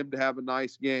expect him to have a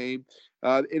nice game.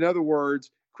 In other words,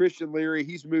 Christian Leary,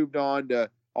 he's moved on to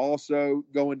also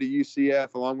going to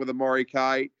UCF along with Amari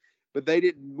Kite, but they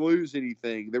didn't lose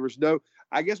anything. There was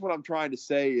I guess what I'm trying to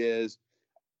say is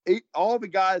all the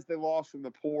guys they lost from the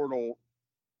portal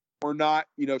are not,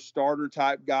 starter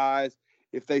type guys.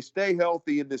 If they stay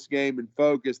healthy in this game and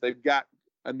focus, they've got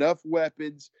enough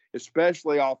weapons,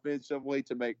 especially offensively,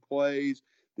 to make plays.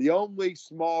 The only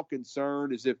small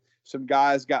concern is if some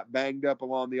guys got banged up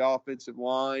along the offensive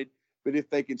line. But if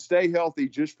they can stay healthy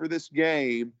just for this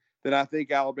game, then I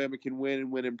think Alabama can win and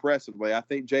win impressively. I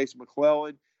think Jason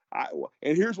McClellan,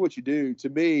 and here's what you do. To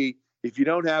me, if you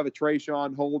don't have a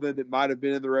Trayshawn Holden that might have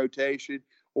been in the rotation,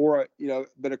 or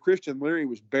but a Christian Leary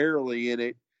was barely in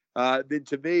it, then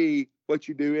to me, what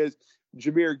you do is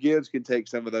Jahmyr Gibbs can take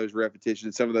some of those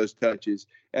repetitions, some of those touches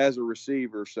as a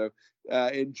receiver. So,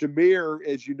 and Jahmyr,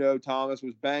 as you know, Thomas,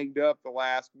 was banged up the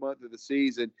last month of the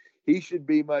season. He should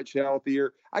be much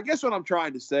healthier. I guess what I'm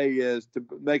trying to say is, to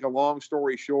make a long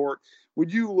story short, when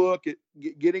you look at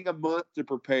getting a month to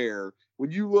prepare, when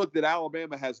you look that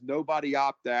Alabama has nobody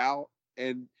opt out,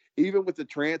 and even with the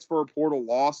transfer portal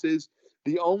losses,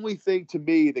 the only thing to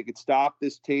me that could stop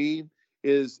this team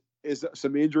is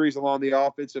some injuries along the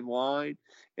offensive line.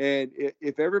 And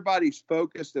if everybody's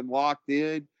focused and locked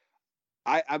in,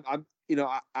 I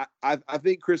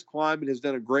think Chris Kleiman has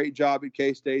done a great job at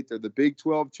K-State. They're the Big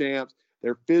 12 champs.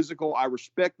 They're physical. I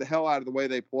respect the hell out of the way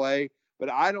they play,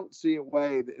 but I don't see a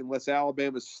way that, unless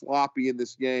Alabama's sloppy in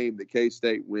this game, that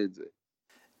K-State wins it.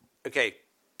 Okay,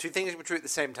 two things can be true at the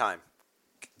same time.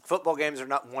 Football games are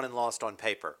not won and lost on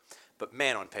paper, but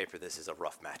man, on paper, this is a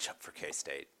rough matchup for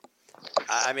K-State.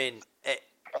 I mean,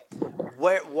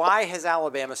 why has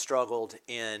Alabama struggled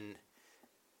in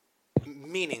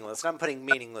meaningless, and I'm putting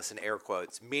meaningless in air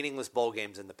quotes, meaningless bowl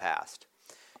games in the past?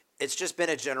 It's just been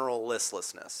a general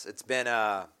listlessness. It's been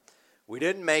we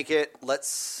didn't make it,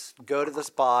 let's go to the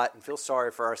spot and feel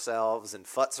sorry for ourselves and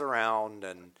futz around,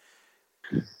 and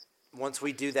once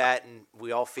we do that and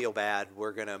we all feel bad,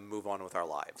 we're going to move on with our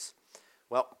lives.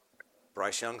 Well,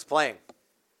 Bryce Young's playing.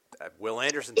 Will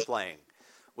Anderson's playing,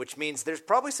 which means there's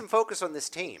probably some focus on this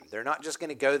team. They're not just going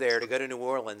to go there to go to New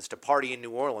Orleans to party in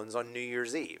New Orleans on New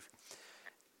Year's Eve.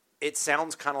 It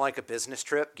sounds kind of like a business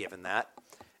trip, given that.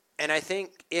 And I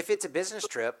think if it's a business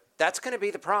trip, that's going to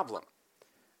be the problem.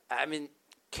 I mean,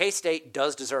 K-State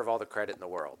does deserve all the credit in the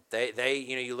world. They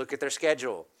you look at their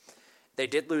schedule. They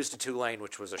did lose to Tulane,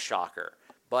 which was a shocker.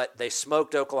 But they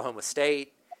smoked Oklahoma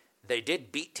State. They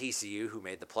did beat TCU, who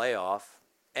made the playoff.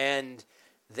 And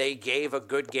they gave a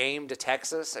good game to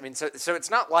Texas. I mean, so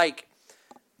it's not like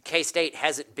K-State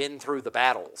hasn't been through the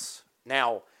battles.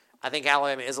 Now, I think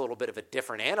Alabama is a little bit of a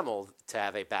different animal to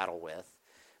have a battle with.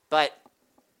 But,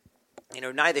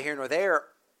 neither here nor there,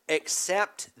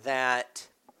 except that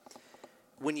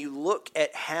when you look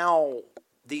at how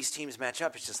these teams match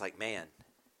up, it's just like, man,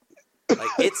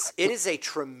 it is a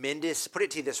tremendous, put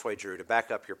it to you this way, Drew, to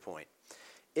back up your point.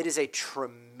 It is a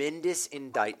tremendous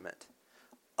indictment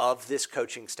of this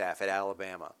coaching staff at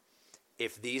Alabama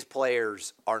if these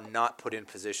players are not put in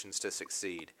positions to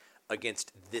succeed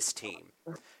against this team.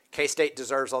 K-State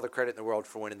deserves all the credit in the world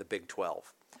for winning the Big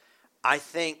 12. I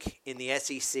think in the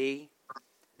SEC,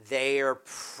 they are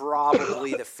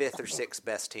probably the fifth or sixth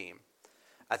best team.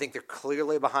 I think they're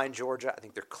clearly behind Georgia. I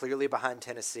think they're clearly behind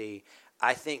Tennessee.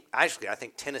 I think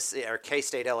Tennessee or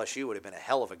K-State LSU would have been a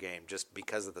hell of a game just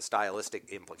because of the stylistic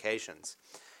implications.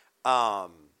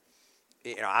 I'm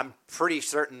pretty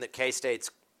certain that K-State's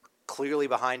clearly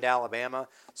behind Alabama.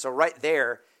 So right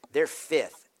there, they're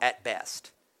fifth at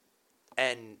best.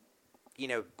 And,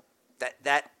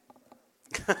 that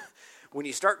when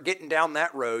you start getting down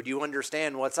that road, you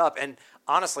understand what's up. And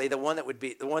honestly, the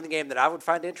one game that I would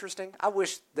find interesting, I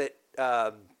wish the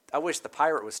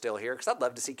Pirate was still here, because I'd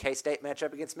love to see K-State match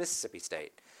up against Mississippi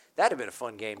State. That'd have been a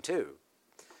fun game too.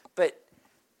 But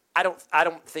I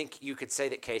don't think you could say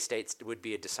that K-State would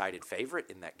be a decided favorite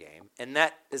in that game. And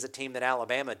that is a team that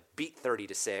Alabama beat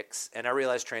 30-6. And I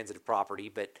realize transitive property,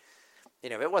 but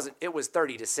it was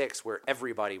 30-6 where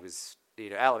everybody was,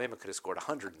 Alabama could have scored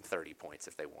 130 points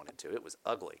if they wanted to. It was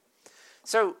ugly.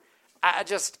 So I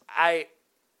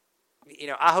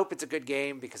hope it's a good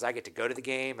game because I get to go to the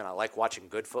game and I like watching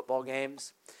good football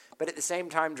games. But at the same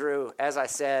time, Drew, as I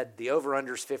said, the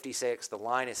over-under is 56. The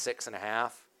line is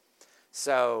 6.5.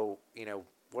 So,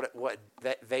 what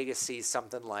Vegas sees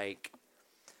something like,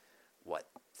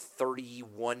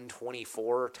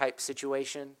 31-24 type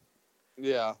situation?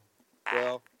 Yeah.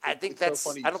 Well, I think that's.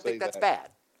 So I don't think that's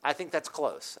bad. I think that's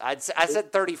close. I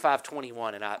said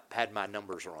 35-21, and I had my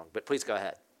numbers wrong. But please go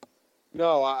ahead.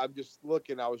 No, I'm just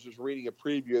looking. I was just reading a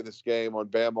preview of this game on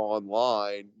Bama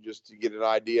Online just to get an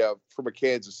idea from a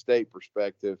Kansas State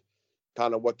perspective,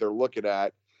 kind of what they're looking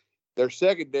at. Their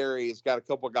secondary has got a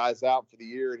couple of guys out for the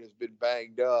year and has been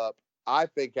banged up. I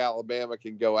think Alabama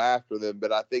can go after them,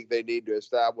 but I think they need to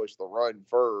establish the run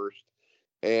first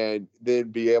and then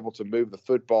be able to move the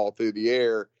football through the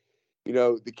air.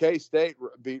 The K-State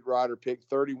beat writer picked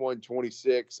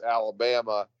 31-26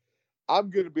 Alabama. I'm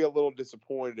going to be a little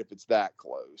disappointed if it's that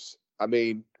close. I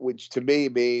mean, which to me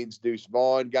means Deuce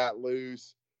Vaughn got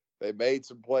loose. They made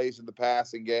some plays in the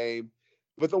passing game.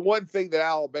 But the one thing that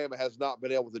Alabama has not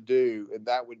been able to do, and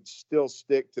that would still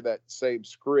stick to that same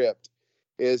script,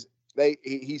 is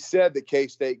he said that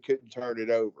K-State couldn't turn it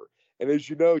over. And as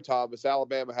you know, Thomas,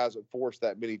 Alabama hasn't forced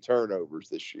that many turnovers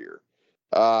this year.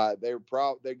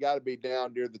 They got to be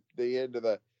down near the end of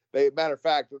the. Matter of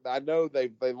fact, I know they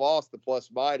lost the plus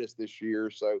minus this year,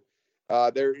 so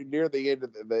they're near the end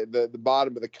of the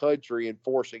bottom of the country in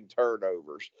forcing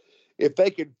turnovers. If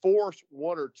they can force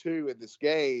one or two in this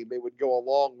game, it would go a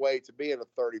long way to being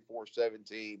a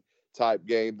 34-17 type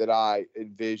game that I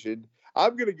envisioned.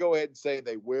 I'm going to go ahead and say that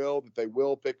they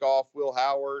will pick off Will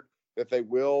Howard, that they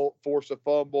will force a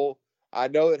fumble. I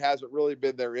know it hasn't really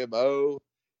been their MO,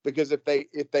 because if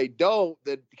they don't,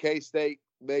 then K-State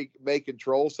may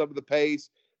control some of the pace.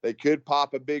 They could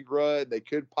pop a big run. They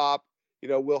could pop,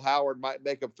 Will Howard might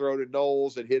make them throw to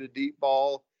Knowles and hit a deep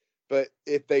ball. But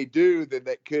if they do, then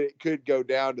that could go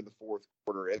down to the fourth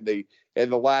quarter and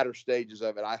the latter stages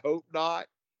of it. I hope not.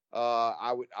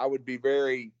 I would be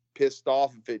very pissed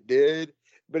off if it did,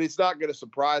 but it's not going to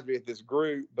surprise me at this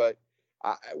group. But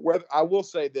I will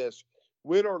say this: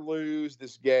 win or lose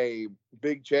this game,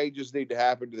 big changes need to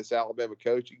happen to this Alabama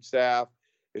coaching staff,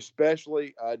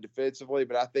 especially defensively.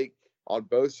 But I think on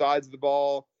both sides of the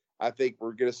ball, I think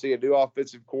we're going to see a new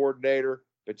offensive coordinator,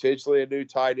 potentially a new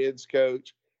tight ends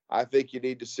coach. I think you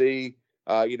need to see,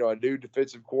 a new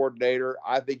defensive coordinator.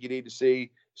 I think you need to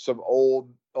see some old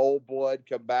blood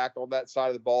come back on that side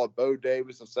of the ball. Bo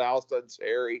Davis and Sal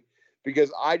Sunseri, because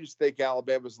I just think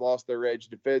Alabama's lost their edge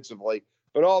defensively.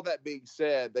 But all that being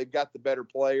said, they've got the better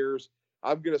players.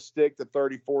 I'm going to stick to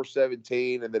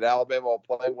 34-17, and that Alabama will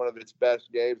play one of its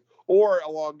best games, or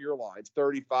along your lines,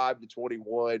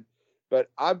 35-21. But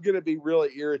I'm going to be really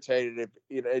irritated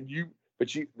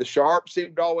if the Sharps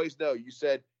seem to always know. You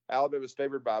said Alabama's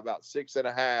favored by about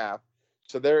 6.5,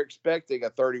 so they're expecting a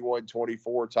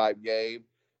 31-24 type game.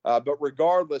 But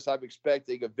regardless, I'm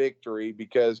expecting a victory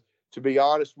because, to be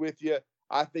honest with you,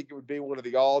 I think it would be one of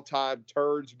the all-time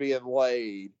turns being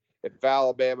laid if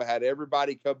Alabama had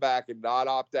everybody come back and not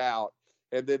opt out,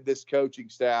 and then this coaching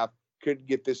staff couldn't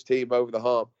get this team over the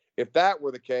hump. If that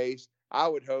were the case, I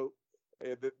would hope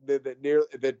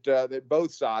that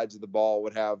both sides of the ball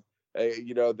would have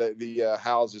the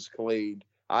houses cleaned.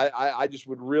 I just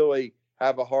would really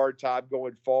have a hard time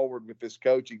going forward with this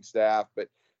coaching staff, but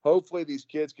hopefully these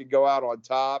kids can go out on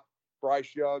top.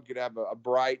 Bryce Young can have a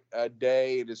bright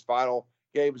day in his final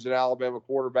game as an Alabama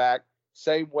quarterback.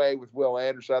 Same way with Will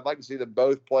Anderson. I'd like to see them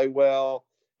both play well,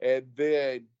 and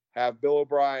then have Bill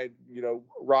O'Brien,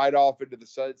 ride off into the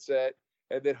sunset,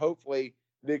 and then hopefully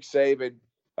Nick Saban,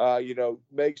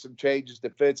 make some changes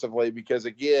defensively, because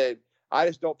again, I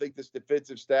just don't think this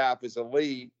defensive staff is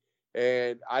elite.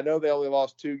 And I know they only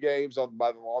lost 2 games on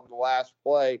the last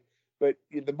play, but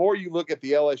the more you look at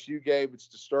the LSU game, it's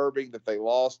disturbing that they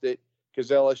lost it,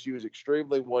 because LSU is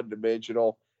extremely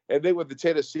one-dimensional. And then with the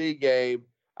Tennessee game,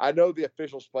 I know the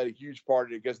officials played a huge part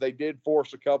in it, because they did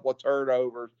force a couple of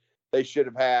turnovers they should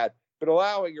have had. But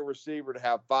allowing a receiver to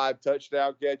have 5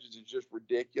 touchdown catches is just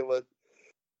ridiculous.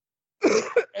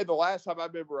 And the last time I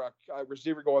remember a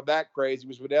receiver going that crazy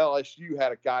was when LSU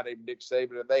had a guy named Nick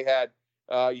Saban, and they had,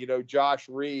 Josh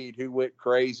Reed, who went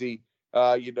crazy,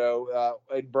 in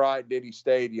Bryant-Denny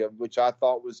Stadium, which I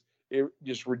thought was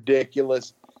just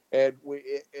ridiculous. And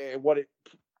what it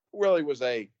really was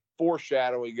a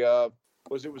foreshadowing of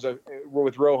was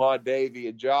with Rohan Davey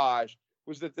and Josh,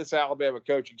 was that this Alabama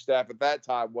coaching staff at that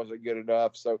time wasn't good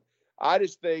enough. So I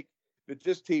just think that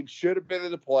this team should have been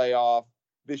in the playoff.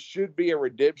 This should be a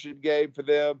redemption game for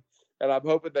them, and I'm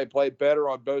hoping they play better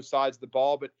on both sides of the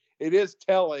ball. But it is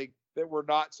telling that we're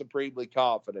not supremely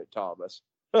confident, Thomas.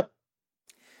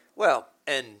 Well,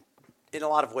 and in a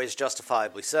lot of ways,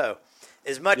 justifiably so.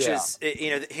 As much as,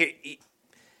 the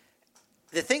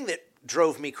thing that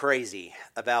drove me crazy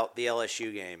about the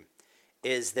LSU game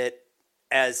is that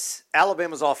as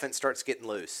Alabama's offense starts getting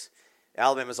loose,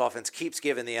 Alabama's offense keeps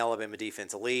giving the Alabama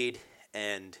defense a lead,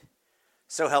 and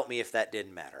so help me if that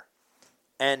didn't matter.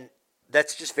 And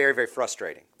that's just very, very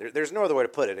frustrating. There's no other way to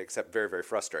put it except very, very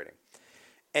frustrating.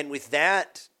 And with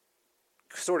that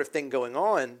sort of thing going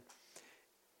on,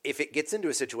 if it gets into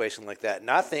a situation like that, and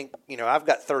I think, I've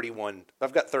got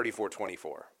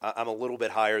 34-24. I'm a little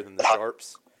bit higher than the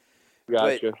Sharps.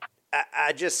 Gotcha. But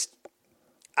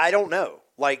I don't know.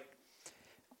 Like,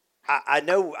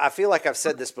 I feel like I've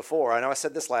said this before. I know I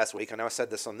said this last week. I know I said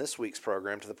this on this week's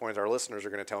program, to the point our listeners are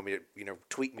going to tell me to,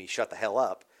 tweet me, shut the hell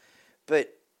up.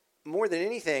 But more than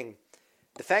anything,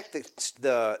 the fact that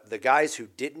the guys who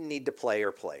didn't need to play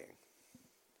are playing.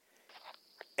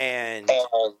 And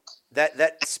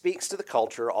that speaks to the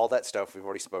culture, all that stuff we've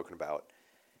already spoken about.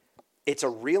 It's a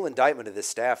real indictment of this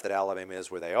staff that Alabama is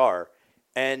where they are,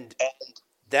 and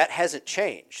that hasn't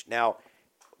changed. Now,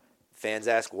 fans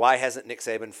ask, why hasn't Nick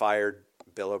Saban fired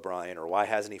Bill O'Brien, or why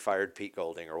hasn't he fired Pete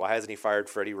Golding, or why hasn't he fired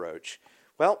Freddie Roach?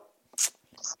 Well,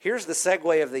 Here's the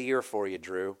segue of the year for you,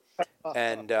 Drew.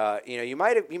 And you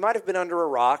might have been under a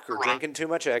rock or drinking too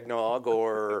much eggnog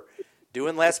or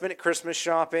doing last minute Christmas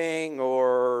shopping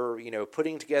or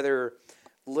putting together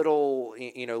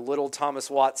little Thomas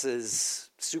Watts's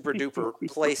super duper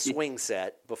play swing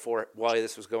set while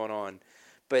this was going on.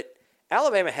 But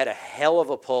Alabama had a hell of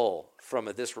a pull from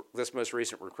this most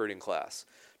recent recruiting class,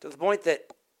 to the point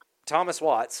that Thomas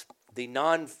Watts, the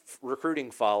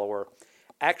non-recruiting follower,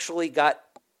 actually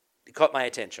caught my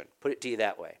attention. Put it to you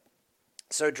that way.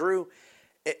 So, Drew,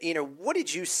 what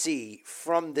did you see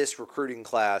from this recruiting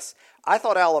class? I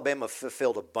thought Alabama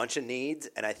fulfilled a bunch of needs,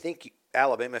 and I think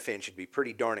Alabama fans should be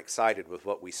pretty darn excited with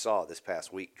what we saw this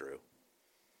past week, Drew.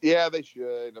 Yeah, they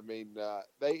should. I mean,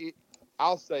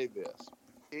 I'll say this.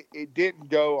 It didn't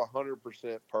go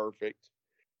 100% perfect.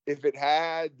 If it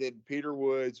had, then Peter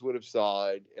Woods would have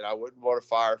signed, and I wouldn't want to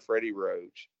fire Freddie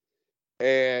Roach.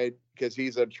 And because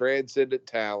he's a transcendent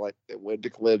talent that went to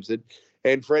Clemson.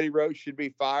 And Freddie Roach should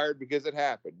be fired because it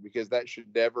happened, because that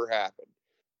should never happen.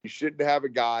 You shouldn't have a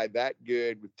guy that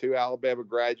good with 2 Alabama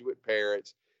graduate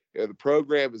parents, the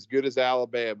program as good as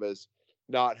Alabama's,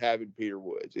 not having Peter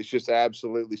Woods. It's just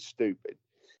absolutely stupid.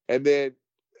 And then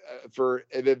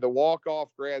the walk-off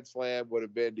grand slam would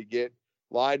have been to get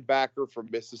linebacker from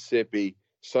Mississippi,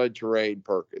 Sunterrain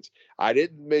Perkins. I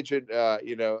didn't mention,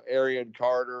 Arian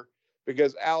Carter,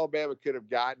 because Alabama could have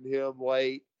gotten him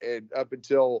late and up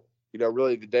until,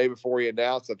 really the day before he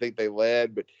announced, I think they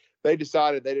led, but they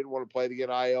decided they didn't want to play the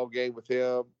NIL game with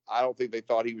him. I don't think they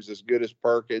thought he was as good as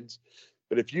Perkins.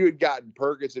 But if you had gotten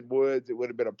Perkins and Woods, it would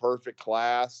have been a perfect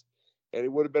class, and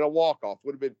it would have been a walk-off.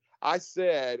 I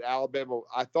said Alabama,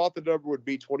 I thought the number would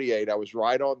be 28. I was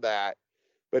right on that.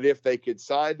 But if they could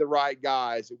sign the right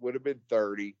guys, it would have been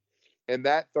 30. And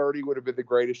that 30 would have been the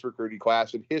greatest recruiting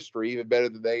class in history, even better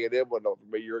than the A&M one from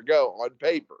a year ago on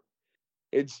paper.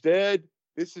 Instead,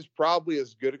 this is probably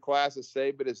as good a class as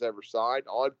Saban has ever signed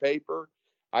on paper.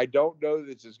 I don't know that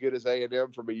it's as good as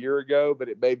A&M from a year ago, but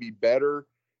it may be better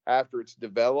after it's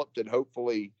developed and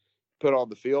hopefully put on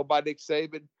the field by Nick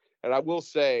Saban. And I will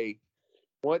say,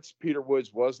 once Peter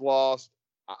Woods was lost,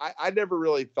 I never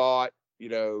really thought,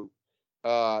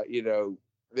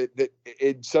 that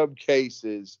in some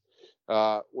cases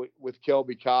with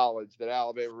Kelby Collins that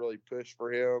Alabama really pushed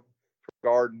for him from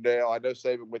Gardendale. I know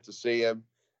Saban went to see him.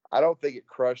 I don't think it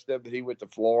crushed them that he went to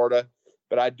Florida,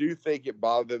 but I do think it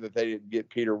bothered them that they didn't get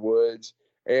Peter Woods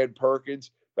and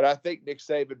Perkins. But I think Nick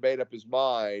Saban made up his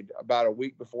mind about a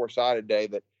week before signing day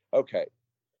that, okay,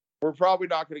 we're probably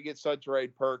not going to get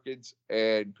Sunterrain Perkins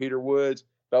and Peter Woods,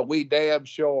 but we damn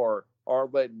sure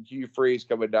aren't letting Hugh Freeze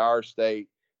come into our state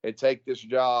and take this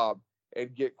job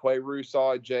and get Quay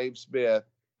Russaw and James Smith,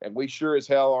 and we sure as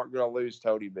hell aren't going to lose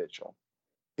Tony Mitchell.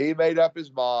 He made up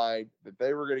his mind that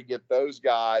they were going to get those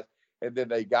guys, and then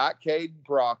they got Caden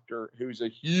Proctor, who's a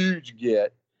huge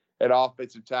get at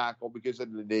offensive tackle because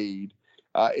of the need.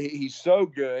 He's so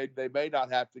good, they may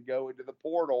not have to go into the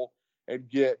portal and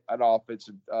get an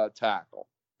offensive tackle.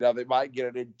 Now, they might get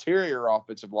an interior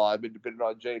offensive lineman, depending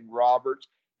on Jaden Roberts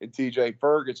and TJ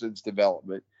Ferguson's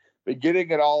development. But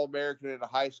getting an All-American and a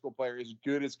high school player as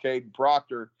good as Caden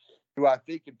Proctor, who I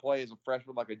think can play as a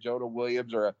freshman like a Jonah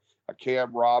Williams or a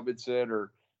Cam Robinson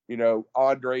or,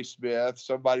 Andre Smith,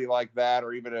 somebody like that,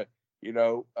 or even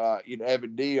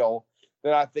Evan Neal,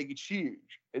 then I think it's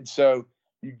huge. And so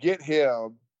you get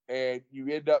him and you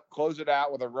end up closing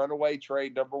out with a runaway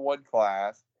trade #1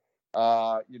 class.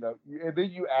 And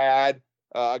then you add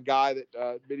a guy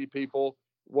that many people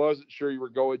wasn't sure you were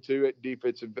going to at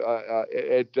defensive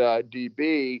at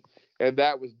DB, and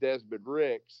that was Desmond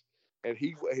Ricks, and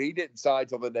he didn't sign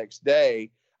till the next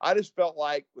day. I just felt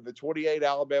like with the 28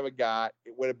 Alabama got,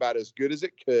 it went about as good as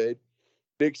it could.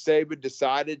 Nick Saban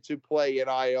decided to play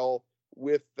NIL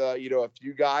with a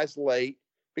few guys late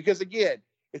because, again,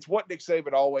 it's what Nick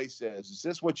Saban always says: is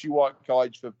this what you want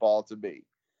college football to be?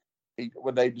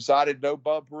 When they decided no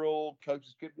bump rule,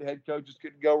 head coaches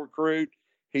couldn't go recruit,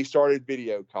 he started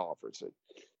video conferencing.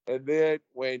 And then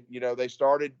when, they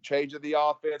started changing the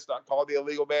offense, not calling the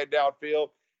illegal man downfield,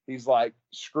 he's like,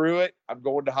 screw it, I'm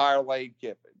going to hire Lane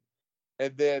Kiffin.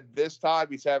 And then this time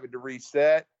he's having to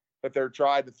reset, but they're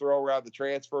trying to throw around the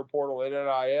transfer portal in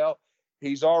NIL.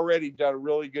 He's already done a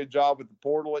really good job with the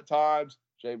portal at times,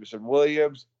 Jameson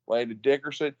Williams, Landon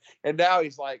Dickerson. And now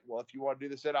he's like, well, if you want to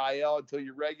do this NIL until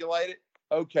you regulate it,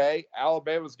 okay,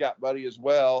 Alabama's got money as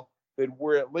well, then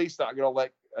we're at least not going to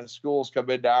let schools come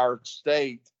into our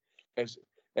state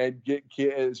and get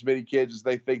as many kids as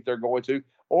they think they're going to,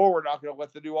 or we're not going to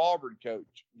let the new Auburn coach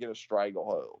get a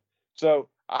stranglehold. So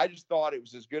I just thought it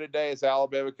was as good a day as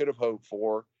Alabama could have hoped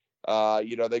for.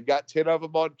 They've got 10 of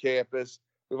them on campus.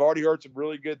 We've already heard some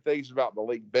really good things about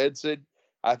Malik Benson.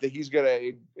 I think he's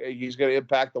going to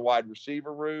impact the wide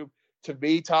receiver room. To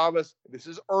me, Thomas, this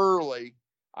is early.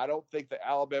 I don't think that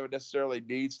Alabama necessarily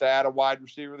needs to add a wide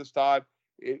receiver this time.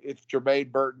 If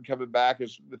Jermaine Burton coming back,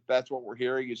 if that's what we're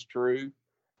hearing is true.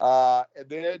 And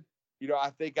then, I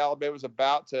think Alabama's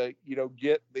about to,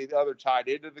 get the other tight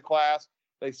end of the class.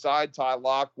 They signed Ty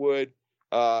Lockwood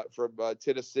from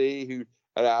Tennessee, who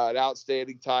an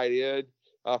outstanding tight end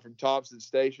from Thompson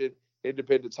Station,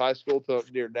 Independence High School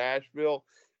near Nashville.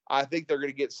 I think they're going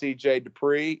to get C.J.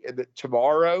 Dupree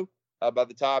tomorrow. By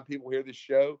the time people hear this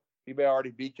show, he may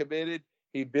already be committed.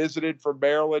 He visited from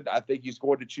Maryland. I think he's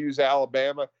going to choose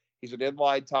Alabama. He's an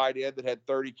inline tight end that had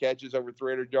 30 catches, over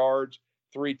 300 yards,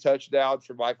 3 touchdowns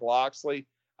for Michael Oxley.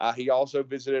 He also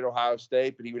visited Ohio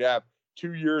State, but he would have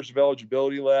 2 years of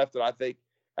eligibility left, and I think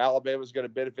Alabama's going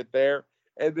to benefit there.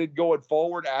 And then going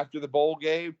forward after the bowl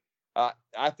game,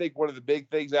 I think one of the big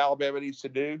things Alabama needs to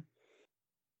do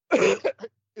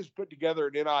is put together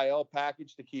an NIL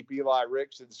package to keep Eli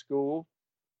Ricks in school,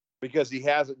 because he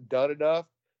hasn't done enough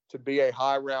to be a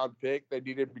high-round pick. They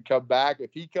need him to come back.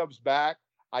 If he comes back,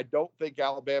 I don't think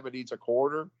Alabama needs a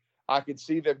corner. I could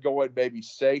see them going maybe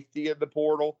safety in the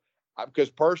portal, because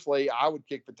personally, I would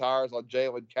kick the tires on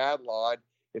Jalen Catalon.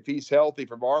 If he's healthy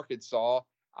from Arkansas,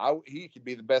 he could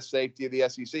be the best safety of the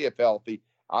SEC if healthy.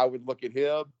 I would look at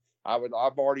him. I've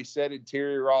already said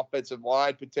interior offensive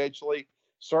line potentially.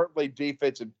 Certainly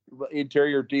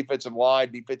interior defensive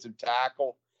line, defensive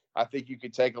tackle. I think you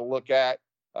could take a look at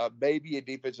maybe a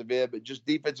defensive end, but just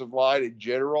defensive line in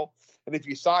general. And if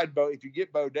you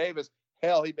get Bo Davis,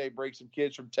 hell, he may bring some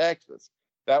kids from Texas.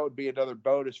 That would be another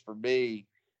bonus for me.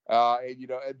 And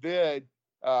then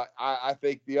I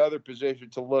think the other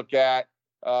position to look at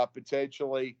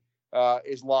potentially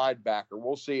is linebacker.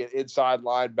 We'll see an inside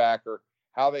linebacker,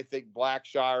 how they think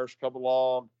Blackshire's come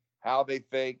along, how they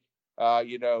think,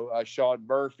 Sean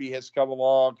Murphy has come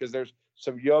along, because there's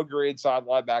some younger inside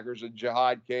linebackers in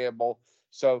Jihad Campbell.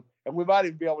 So, and we might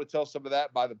even be able to tell some of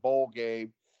that by the bowl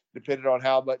game, depending on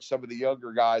how much some of the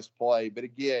younger guys play. But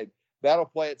again, that'll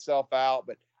play itself out.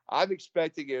 But I'm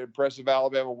expecting an impressive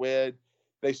Alabama win.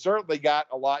 They certainly got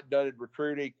a lot done in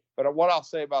recruiting. But what I'll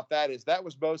say about that is that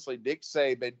was mostly Nick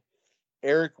Saban,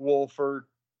 Eric Wolford,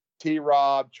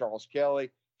 T-Rob, Charles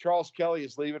Kelly. Charles Kelly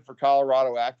is leaving for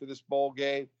Colorado after this bowl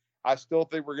game. I still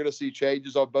think we're going to see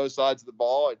changes on both sides of the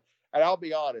ball. And I'll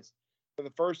be honest, for the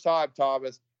first time,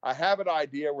 Thomas, I have an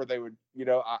idea where they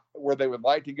would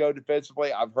like to go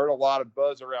defensively. I've heard a lot of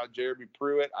buzz around Jeremy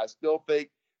Pruitt. I still think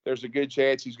there's a good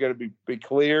chance he's going to be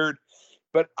cleared,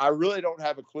 but I really don't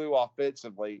have a clue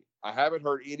offensively. I haven't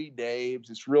heard any names.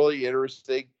 It's really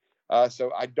interesting.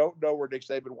 So I don't know where Nick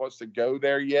Saban wants to go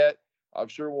there yet. I'm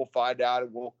sure we'll find out,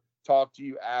 and we'll talk to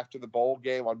you after the bowl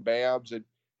game on BAMS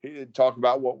and talk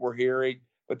about what we're hearing.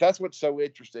 But that's what's so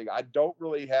interesting. I don't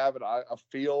really have a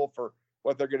feel for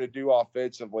what they're going to do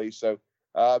offensively. So,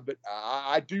 but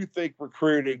I do think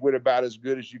recruiting went about as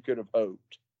good as you could have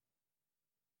hoped.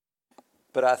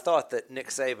 But I thought that Nick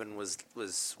Saban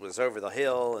was over the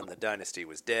hill and the dynasty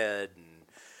was dead and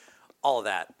all of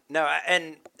that. No,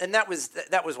 and that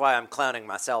was why I'm clowning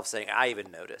myself, saying I even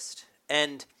noticed.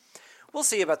 And we'll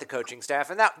see about the coaching staff.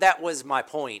 And that was my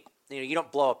point. You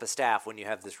don't blow up a staff when you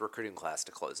have this recruiting class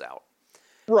to close out.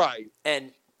 Right.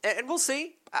 And we'll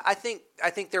see. I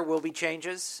think there will be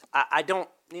changes. I don't.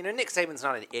 Nick Saban's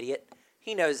not an idiot.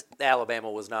 He knows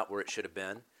Alabama was not where it should have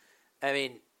been. I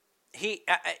mean,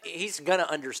 he's gonna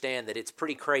understand that it's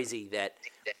pretty crazy that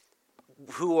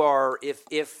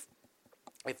if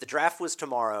the draft was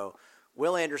tomorrow,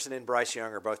 Will Anderson and Bryce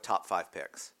Young are both top 5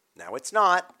 picks. Now it's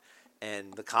not,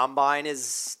 and the combine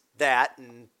is that,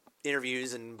 and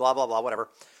interviews and blah blah blah whatever.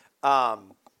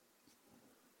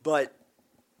 But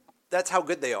that's how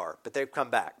good they are. But they've come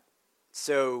back,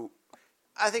 so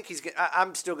I think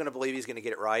I'm still going to believe he's going to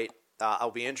get it right.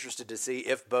 I'll be interested to see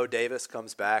if Bo Davis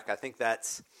comes back. I think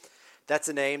that's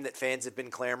a name that fans have been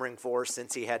clamoring for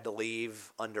since he had to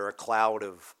leave under a cloud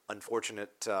of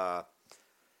unfortunate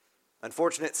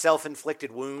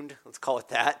self-inflicted wound. Let's call it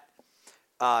that.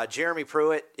 Jeremy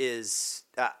Pruitt is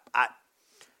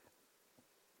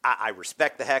I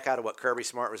respect the heck out of what Kirby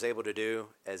Smart was able to do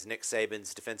as Nick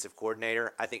Saban's defensive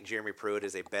coordinator. I think Jeremy Pruitt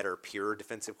is a better pure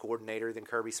defensive coordinator than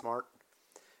Kirby Smart.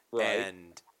 Right.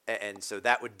 And so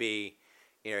that would be,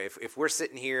 if we're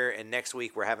sitting here and next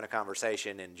week we're having a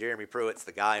conversation and Jeremy Pruitt's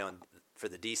the guy for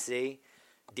the DC,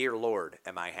 dear Lord,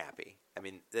 am I happy. I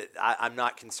mean, I'm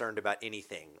not concerned about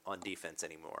anything on defense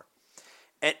anymore.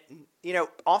 And,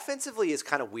 offensively is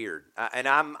kind of weird. And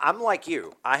I'm like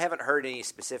you. I haven't heard any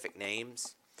specific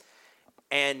names.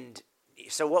 And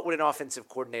so what would an offensive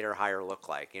coordinator hire look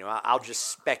like? You know, I'll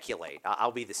just speculate.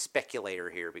 I'll be the speculator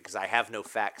here because I have no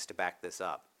facts to back this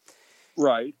up.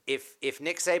 Right. If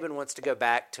Nick Saban wants to go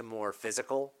back to more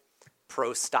physical,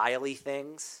 pro-style-y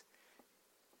things,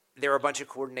 there are a bunch of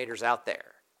coordinators out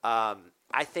there.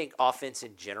 I think offense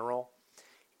in general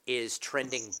is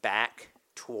trending back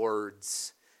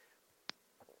towards,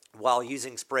 while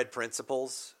using spread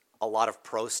principles, a lot of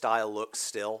pro-style looks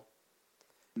still.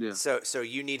 Yeah. So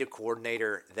you need a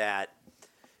coordinator that,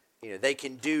 you know, they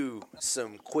can do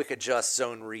some quick adjust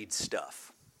zone read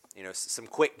stuff, you know, some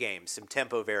quick games, some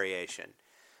tempo variation,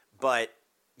 but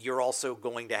you're also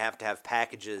going to have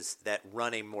packages that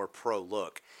run a more pro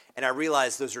look. And I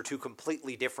realize those are two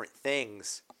completely different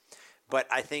things, but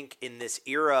I think in this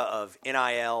era of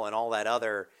NIL and all that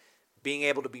other, being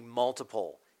able to be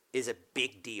multiple is a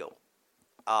big deal.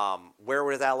 Where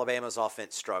was Alabama's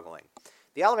offense struggling?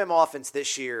 The Alabama offense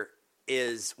this year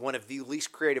is one of the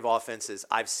least creative offenses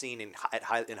I've seen in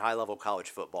high-level college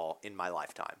football in my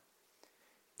lifetime.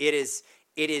 It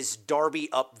is Darby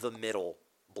up the middle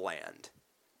bland,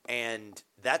 and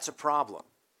that's a problem.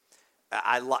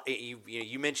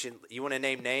 You mentioned you want to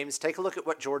name names. Take a look at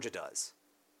what Georgia does.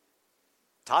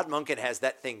 Todd Monken has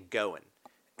that thing going,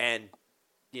 and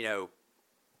you know,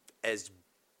 as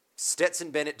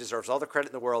Stetson Bennett deserves all the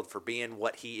credit in the world for being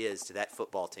what he is to that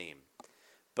football team.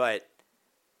 But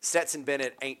Stetson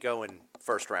Bennett ain't going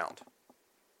first round.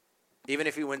 Even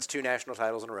if he wins 2 national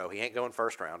titles in a row, he ain't going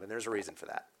first round, and there's a reason for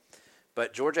that.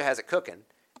 But Georgia has it cooking,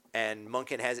 and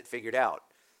Monken has it figured out.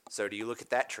 So do you look at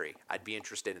that tree? I'd be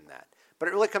interested in that. But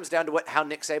it really comes down to how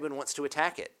Nick Saban wants to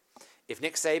attack it. If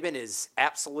Nick Saban is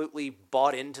absolutely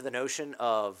bought into the notion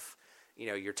of, you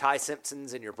know, your Ty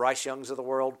Simpsons and your Bryce Youngs of the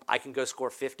world, I can go score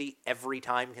 50 every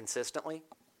time consistently.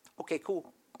 Okay,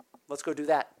 cool. Let's go do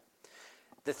that.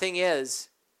 The thing is,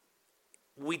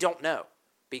 we don't know,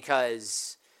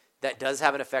 because that does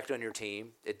have an effect on your team.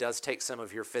 It does take some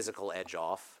of your physical edge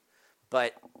off.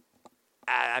 But,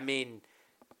 I mean,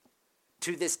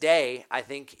 to this day, I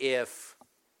think if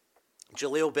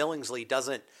Jaleel Billingsley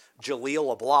doesn't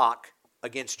Jaleel a block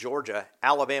against Georgia,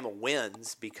 Alabama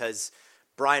wins because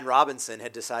Brian Robinson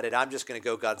had decided, I'm just going to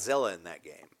go Godzilla in that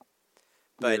game.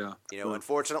 But,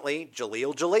 unfortunately,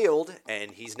 Jaleel'd, and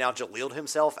he's now Jaleel'd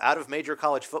himself out of major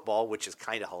college football, which is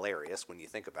kind of hilarious when you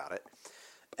think about it.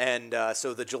 And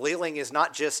so the Jaleeling is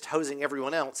not just hosing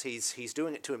everyone else, he's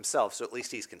doing it to himself, so at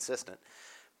least he's consistent.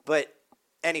 But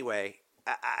anyway,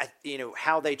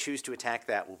 how they choose to attack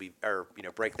that will be, or,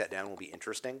 break that down will be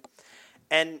interesting.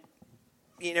 And,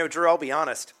 Drew, I'll be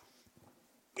honest,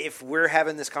 if we're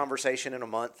having this conversation in a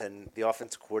month and the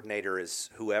offensive coordinator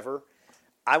is whoever,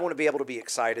 I want to be able to be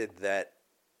excited that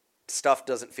stuff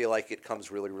doesn't feel like it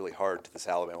comes really, really hard to this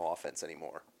Alabama offense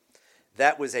anymore.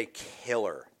 That was a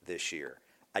killer this year.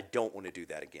 I don't want to do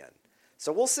that again.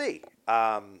 So we'll see.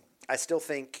 I still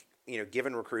think,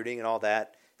 given recruiting and all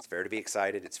that, it's fair to be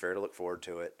excited. It's fair to look forward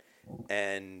to it.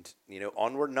 And,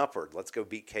 onward and upward. Let's go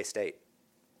beat K-State.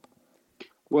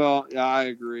 Well, yeah, I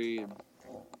agree.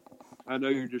 I know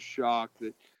you're just shocked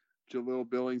that Jaleel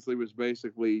Billingsley was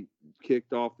basically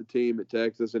kicked off the team at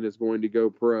Texas and is going to go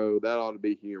pro. That ought to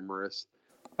be humorous.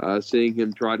 Seeing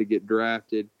him try to get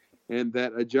drafted, and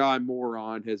that Ajay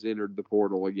Moron has entered the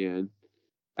portal again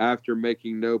after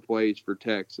making no plays for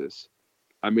Texas.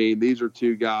 I mean, these are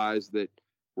two guys that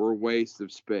were a waste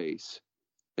of space.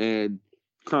 And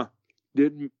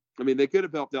they could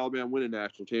have helped Alabama win a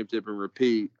national championship and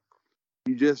repeat.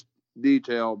 You just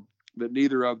detailed that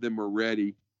neither of them were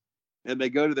ready. And they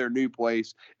go to their new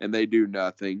place and they do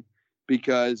nothing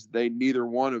because neither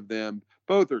one of them,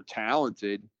 both are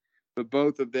talented, but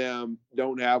both of them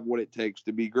don't have what it takes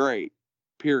to be great,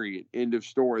 period. End of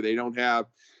story. They don't have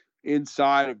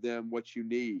inside of them what you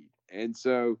need. And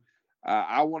so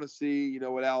I want to see,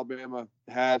 what Alabama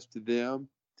has to them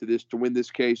to win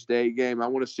this K-State game. I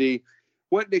want to see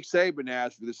what Nick Saban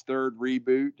has for this third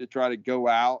reboot to try to go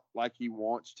out like he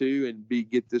wants to and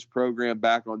get this program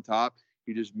back on top.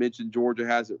 You just mentioned Georgia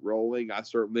has it rolling. I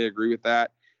certainly agree with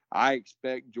that. I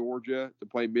expect Georgia to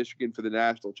play Michigan for the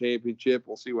national championship.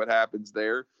 We'll see what happens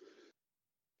there.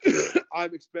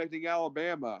 I'm expecting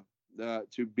Alabama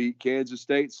to beat Kansas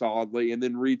State solidly and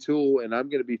then retool, and I'm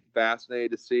going to be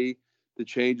fascinated to see the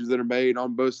changes that are made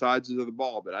on both sides of the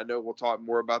ball. But I know we'll talk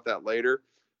more about that later.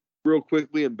 Real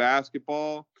quickly in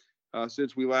basketball,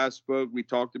 since we last spoke, we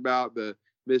talked about the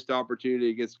missed opportunity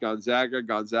against Gonzaga.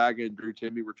 Gonzaga and Drew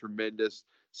Timme were tremendous.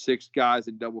 6 guys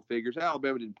in double figures.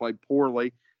 Alabama didn't play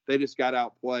poorly. They just got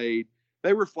outplayed.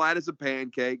 They were flat as a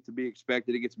pancake to be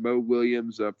expected against Mo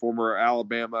Williams, a former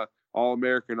Alabama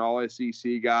All-American,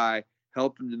 All-SEC guy.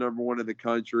 helped them to number 1 in the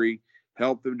country,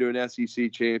 helped them to an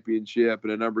SEC championship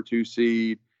and a number 2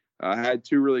 seed. Had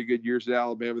 2 really good years at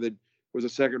Alabama. Then was a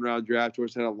second-round draft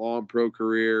choice, had a long pro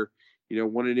career,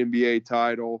 won an NBA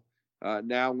title.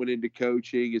 Now went into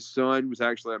coaching. His son was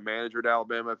actually a manager at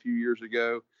Alabama a few years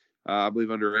ago, I believe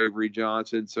under Avery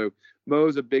Johnson. So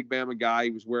Mo's a big Bama guy.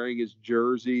 He was wearing his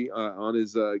jersey on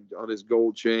his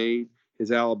gold chain,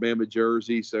 his Alabama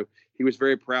jersey. So he was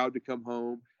very proud to come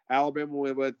home. Alabama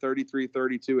went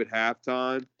 33-32 at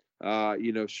halftime.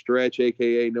 Stretch,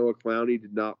 aka Noah Clowney,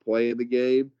 did not play in the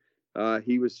game.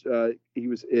 He was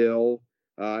ill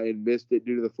and missed it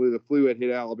due to the flu. The flu had hit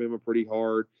Alabama pretty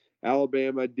hard.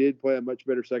 Alabama did play a much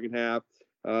better second half,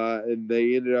 and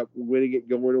they ended up winning it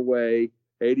going away,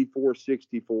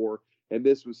 84-64. And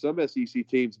this was some SEC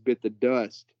teams bit the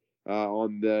dust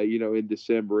in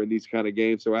December in these kind of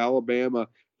games. So Alabama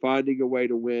finding a way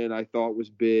to win, I thought, was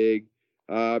big.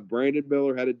 Brandon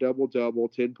Miller had a double-double,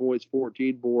 10 points,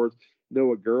 14 boards.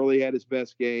 Noah Gurley had his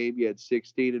best game. He had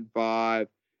 16 and 5.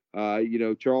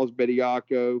 Charles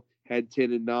Bediako had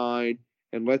 10 and 9.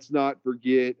 And let's not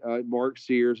forget Mark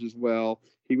Sears as well.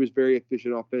 He was very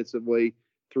efficient offensively.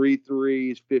 3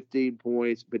 threes, 15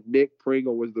 points. But Nick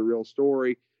Pringle was the real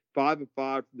story. 5 of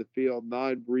 5 from the field,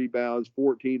 9 rebounds,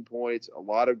 14 points, a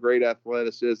lot of great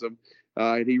athleticism.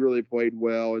 And he really played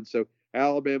well. And so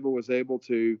Alabama was able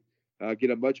to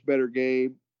get a much better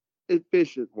game,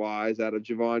 efficient-wise, out of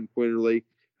Javon Quinterly.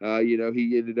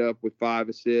 He ended up with 5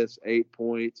 assists, 8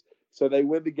 points. So they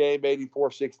win the game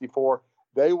 84-64.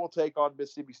 They will take on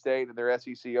Mississippi State in their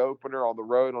SEC opener on the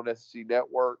road on SEC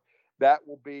Network. That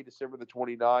will be December the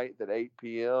 29th at 8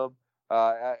 p.m.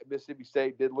 Mississippi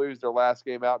State did lose their last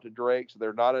game out to Drake, so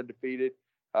they're not undefeated,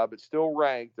 but still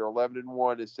ranked. They're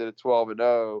 11-1 instead of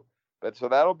 12-0. So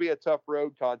that'll be a tough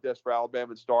road contest for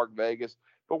Alabama and Stark Vegas.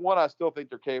 But one I still think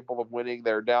they're capable of winning.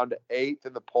 They're down to 8th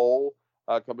in the poll,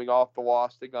 coming off the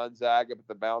loss to Gonzaga, but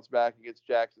the bounce back against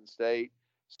Jackson State.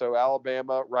 So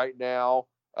Alabama right now,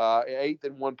 8th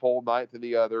in one poll, 9th in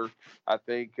the other, I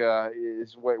think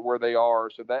is where they are.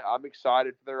 So that I'm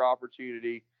excited for their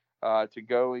opportunity to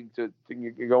go into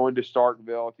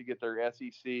Starkville to get their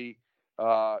SEC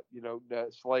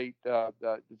slate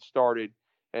started.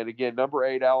 And again, number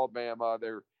 8 Alabama,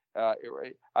 they're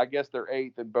I guess they're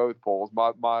 8th in both polls.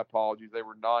 My apologies. They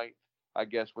were 9th, I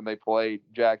guess, when they played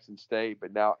Jackson State,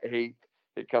 but now 8th.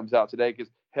 It comes out today because,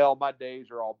 hell, my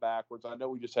days are all backwards. I know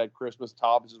we just had Christmas.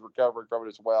 Thomas is recovering from it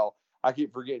as well. I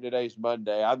keep forgetting today's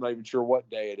Monday. I'm not even sure what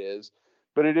day it is,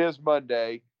 but it is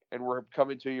Monday, and we're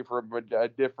coming to you from a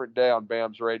different day on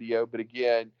BAMS Radio. But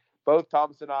again, both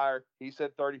Thomas and I he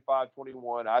said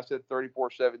 35-21. I said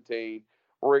 34-17.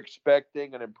 We're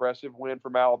expecting an impressive win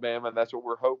from Alabama, and that's what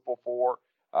we're hopeful for.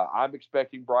 I'm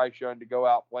expecting Bryce Young to go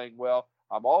out playing well.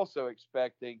 I'm also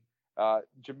expecting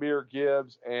Jahmyr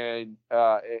Gibbs and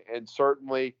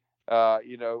certainly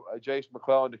Jason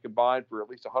McClellan to combine for at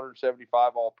least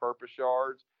 175 all-purpose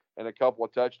yards and a couple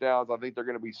of touchdowns. I think they're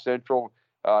going to be central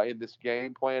in this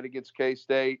game plan against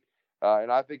K-State,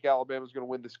 and I think Alabama's going to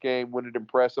win this game, win it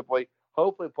impressively.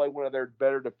 Hopefully, play one of their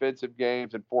better defensive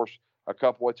games and force a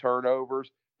couple of turnovers.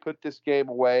 Put this game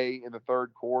away in the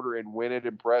third quarter and win it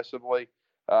impressively.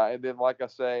 And then, like I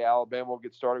say, Alabama will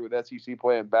get started with SEC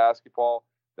play in basketball.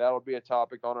 That'll be a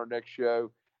topic on our next show.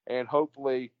 And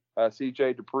hopefully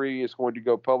C.J. Dupree is going to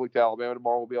go public to Alabama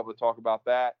tomorrow. We'll be able to talk about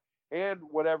that and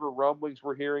whatever rumblings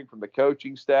we're hearing from the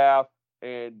coaching staff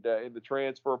and in the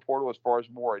transfer portal as far as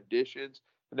more additions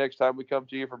the next time we come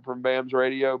to you from BAMS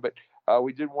Radio. But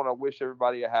we did want to wish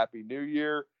everybody a happy new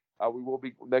year. We will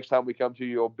be, next time we come to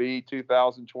you, it'll be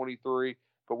 2023.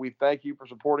 But we thank you for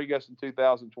supporting us in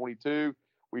 2022.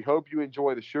 We hope you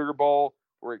enjoy the Sugar Bowl.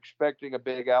 We're expecting a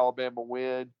big Alabama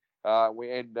win.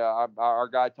 Our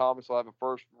guy Thomas will have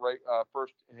a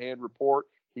first-hand report.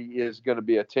 He is going to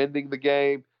be attending the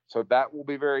game, so that will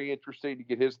be very interesting to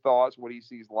get his thoughts, what he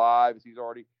sees live, as he's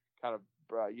already kind of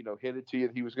hinted to you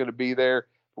that he was going to be there.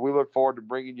 But we look forward to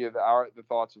bringing you the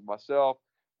thoughts of myself,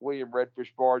 William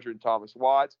Redfish Barger, and Thomas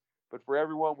Watts. But for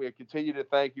everyone, we continue to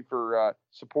thank you for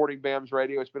supporting BAMS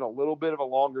Radio. It's been a little bit of a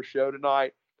longer show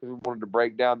tonight because we wanted to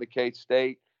break down the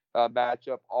K-State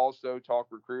matchup, also talk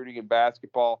recruiting and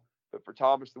basketball. But for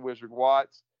Thomas the Wizard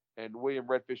Watts and William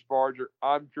Redfish Barger,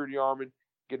 I'm Trudy Armand.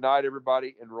 Good night,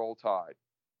 everybody, and roll Tide.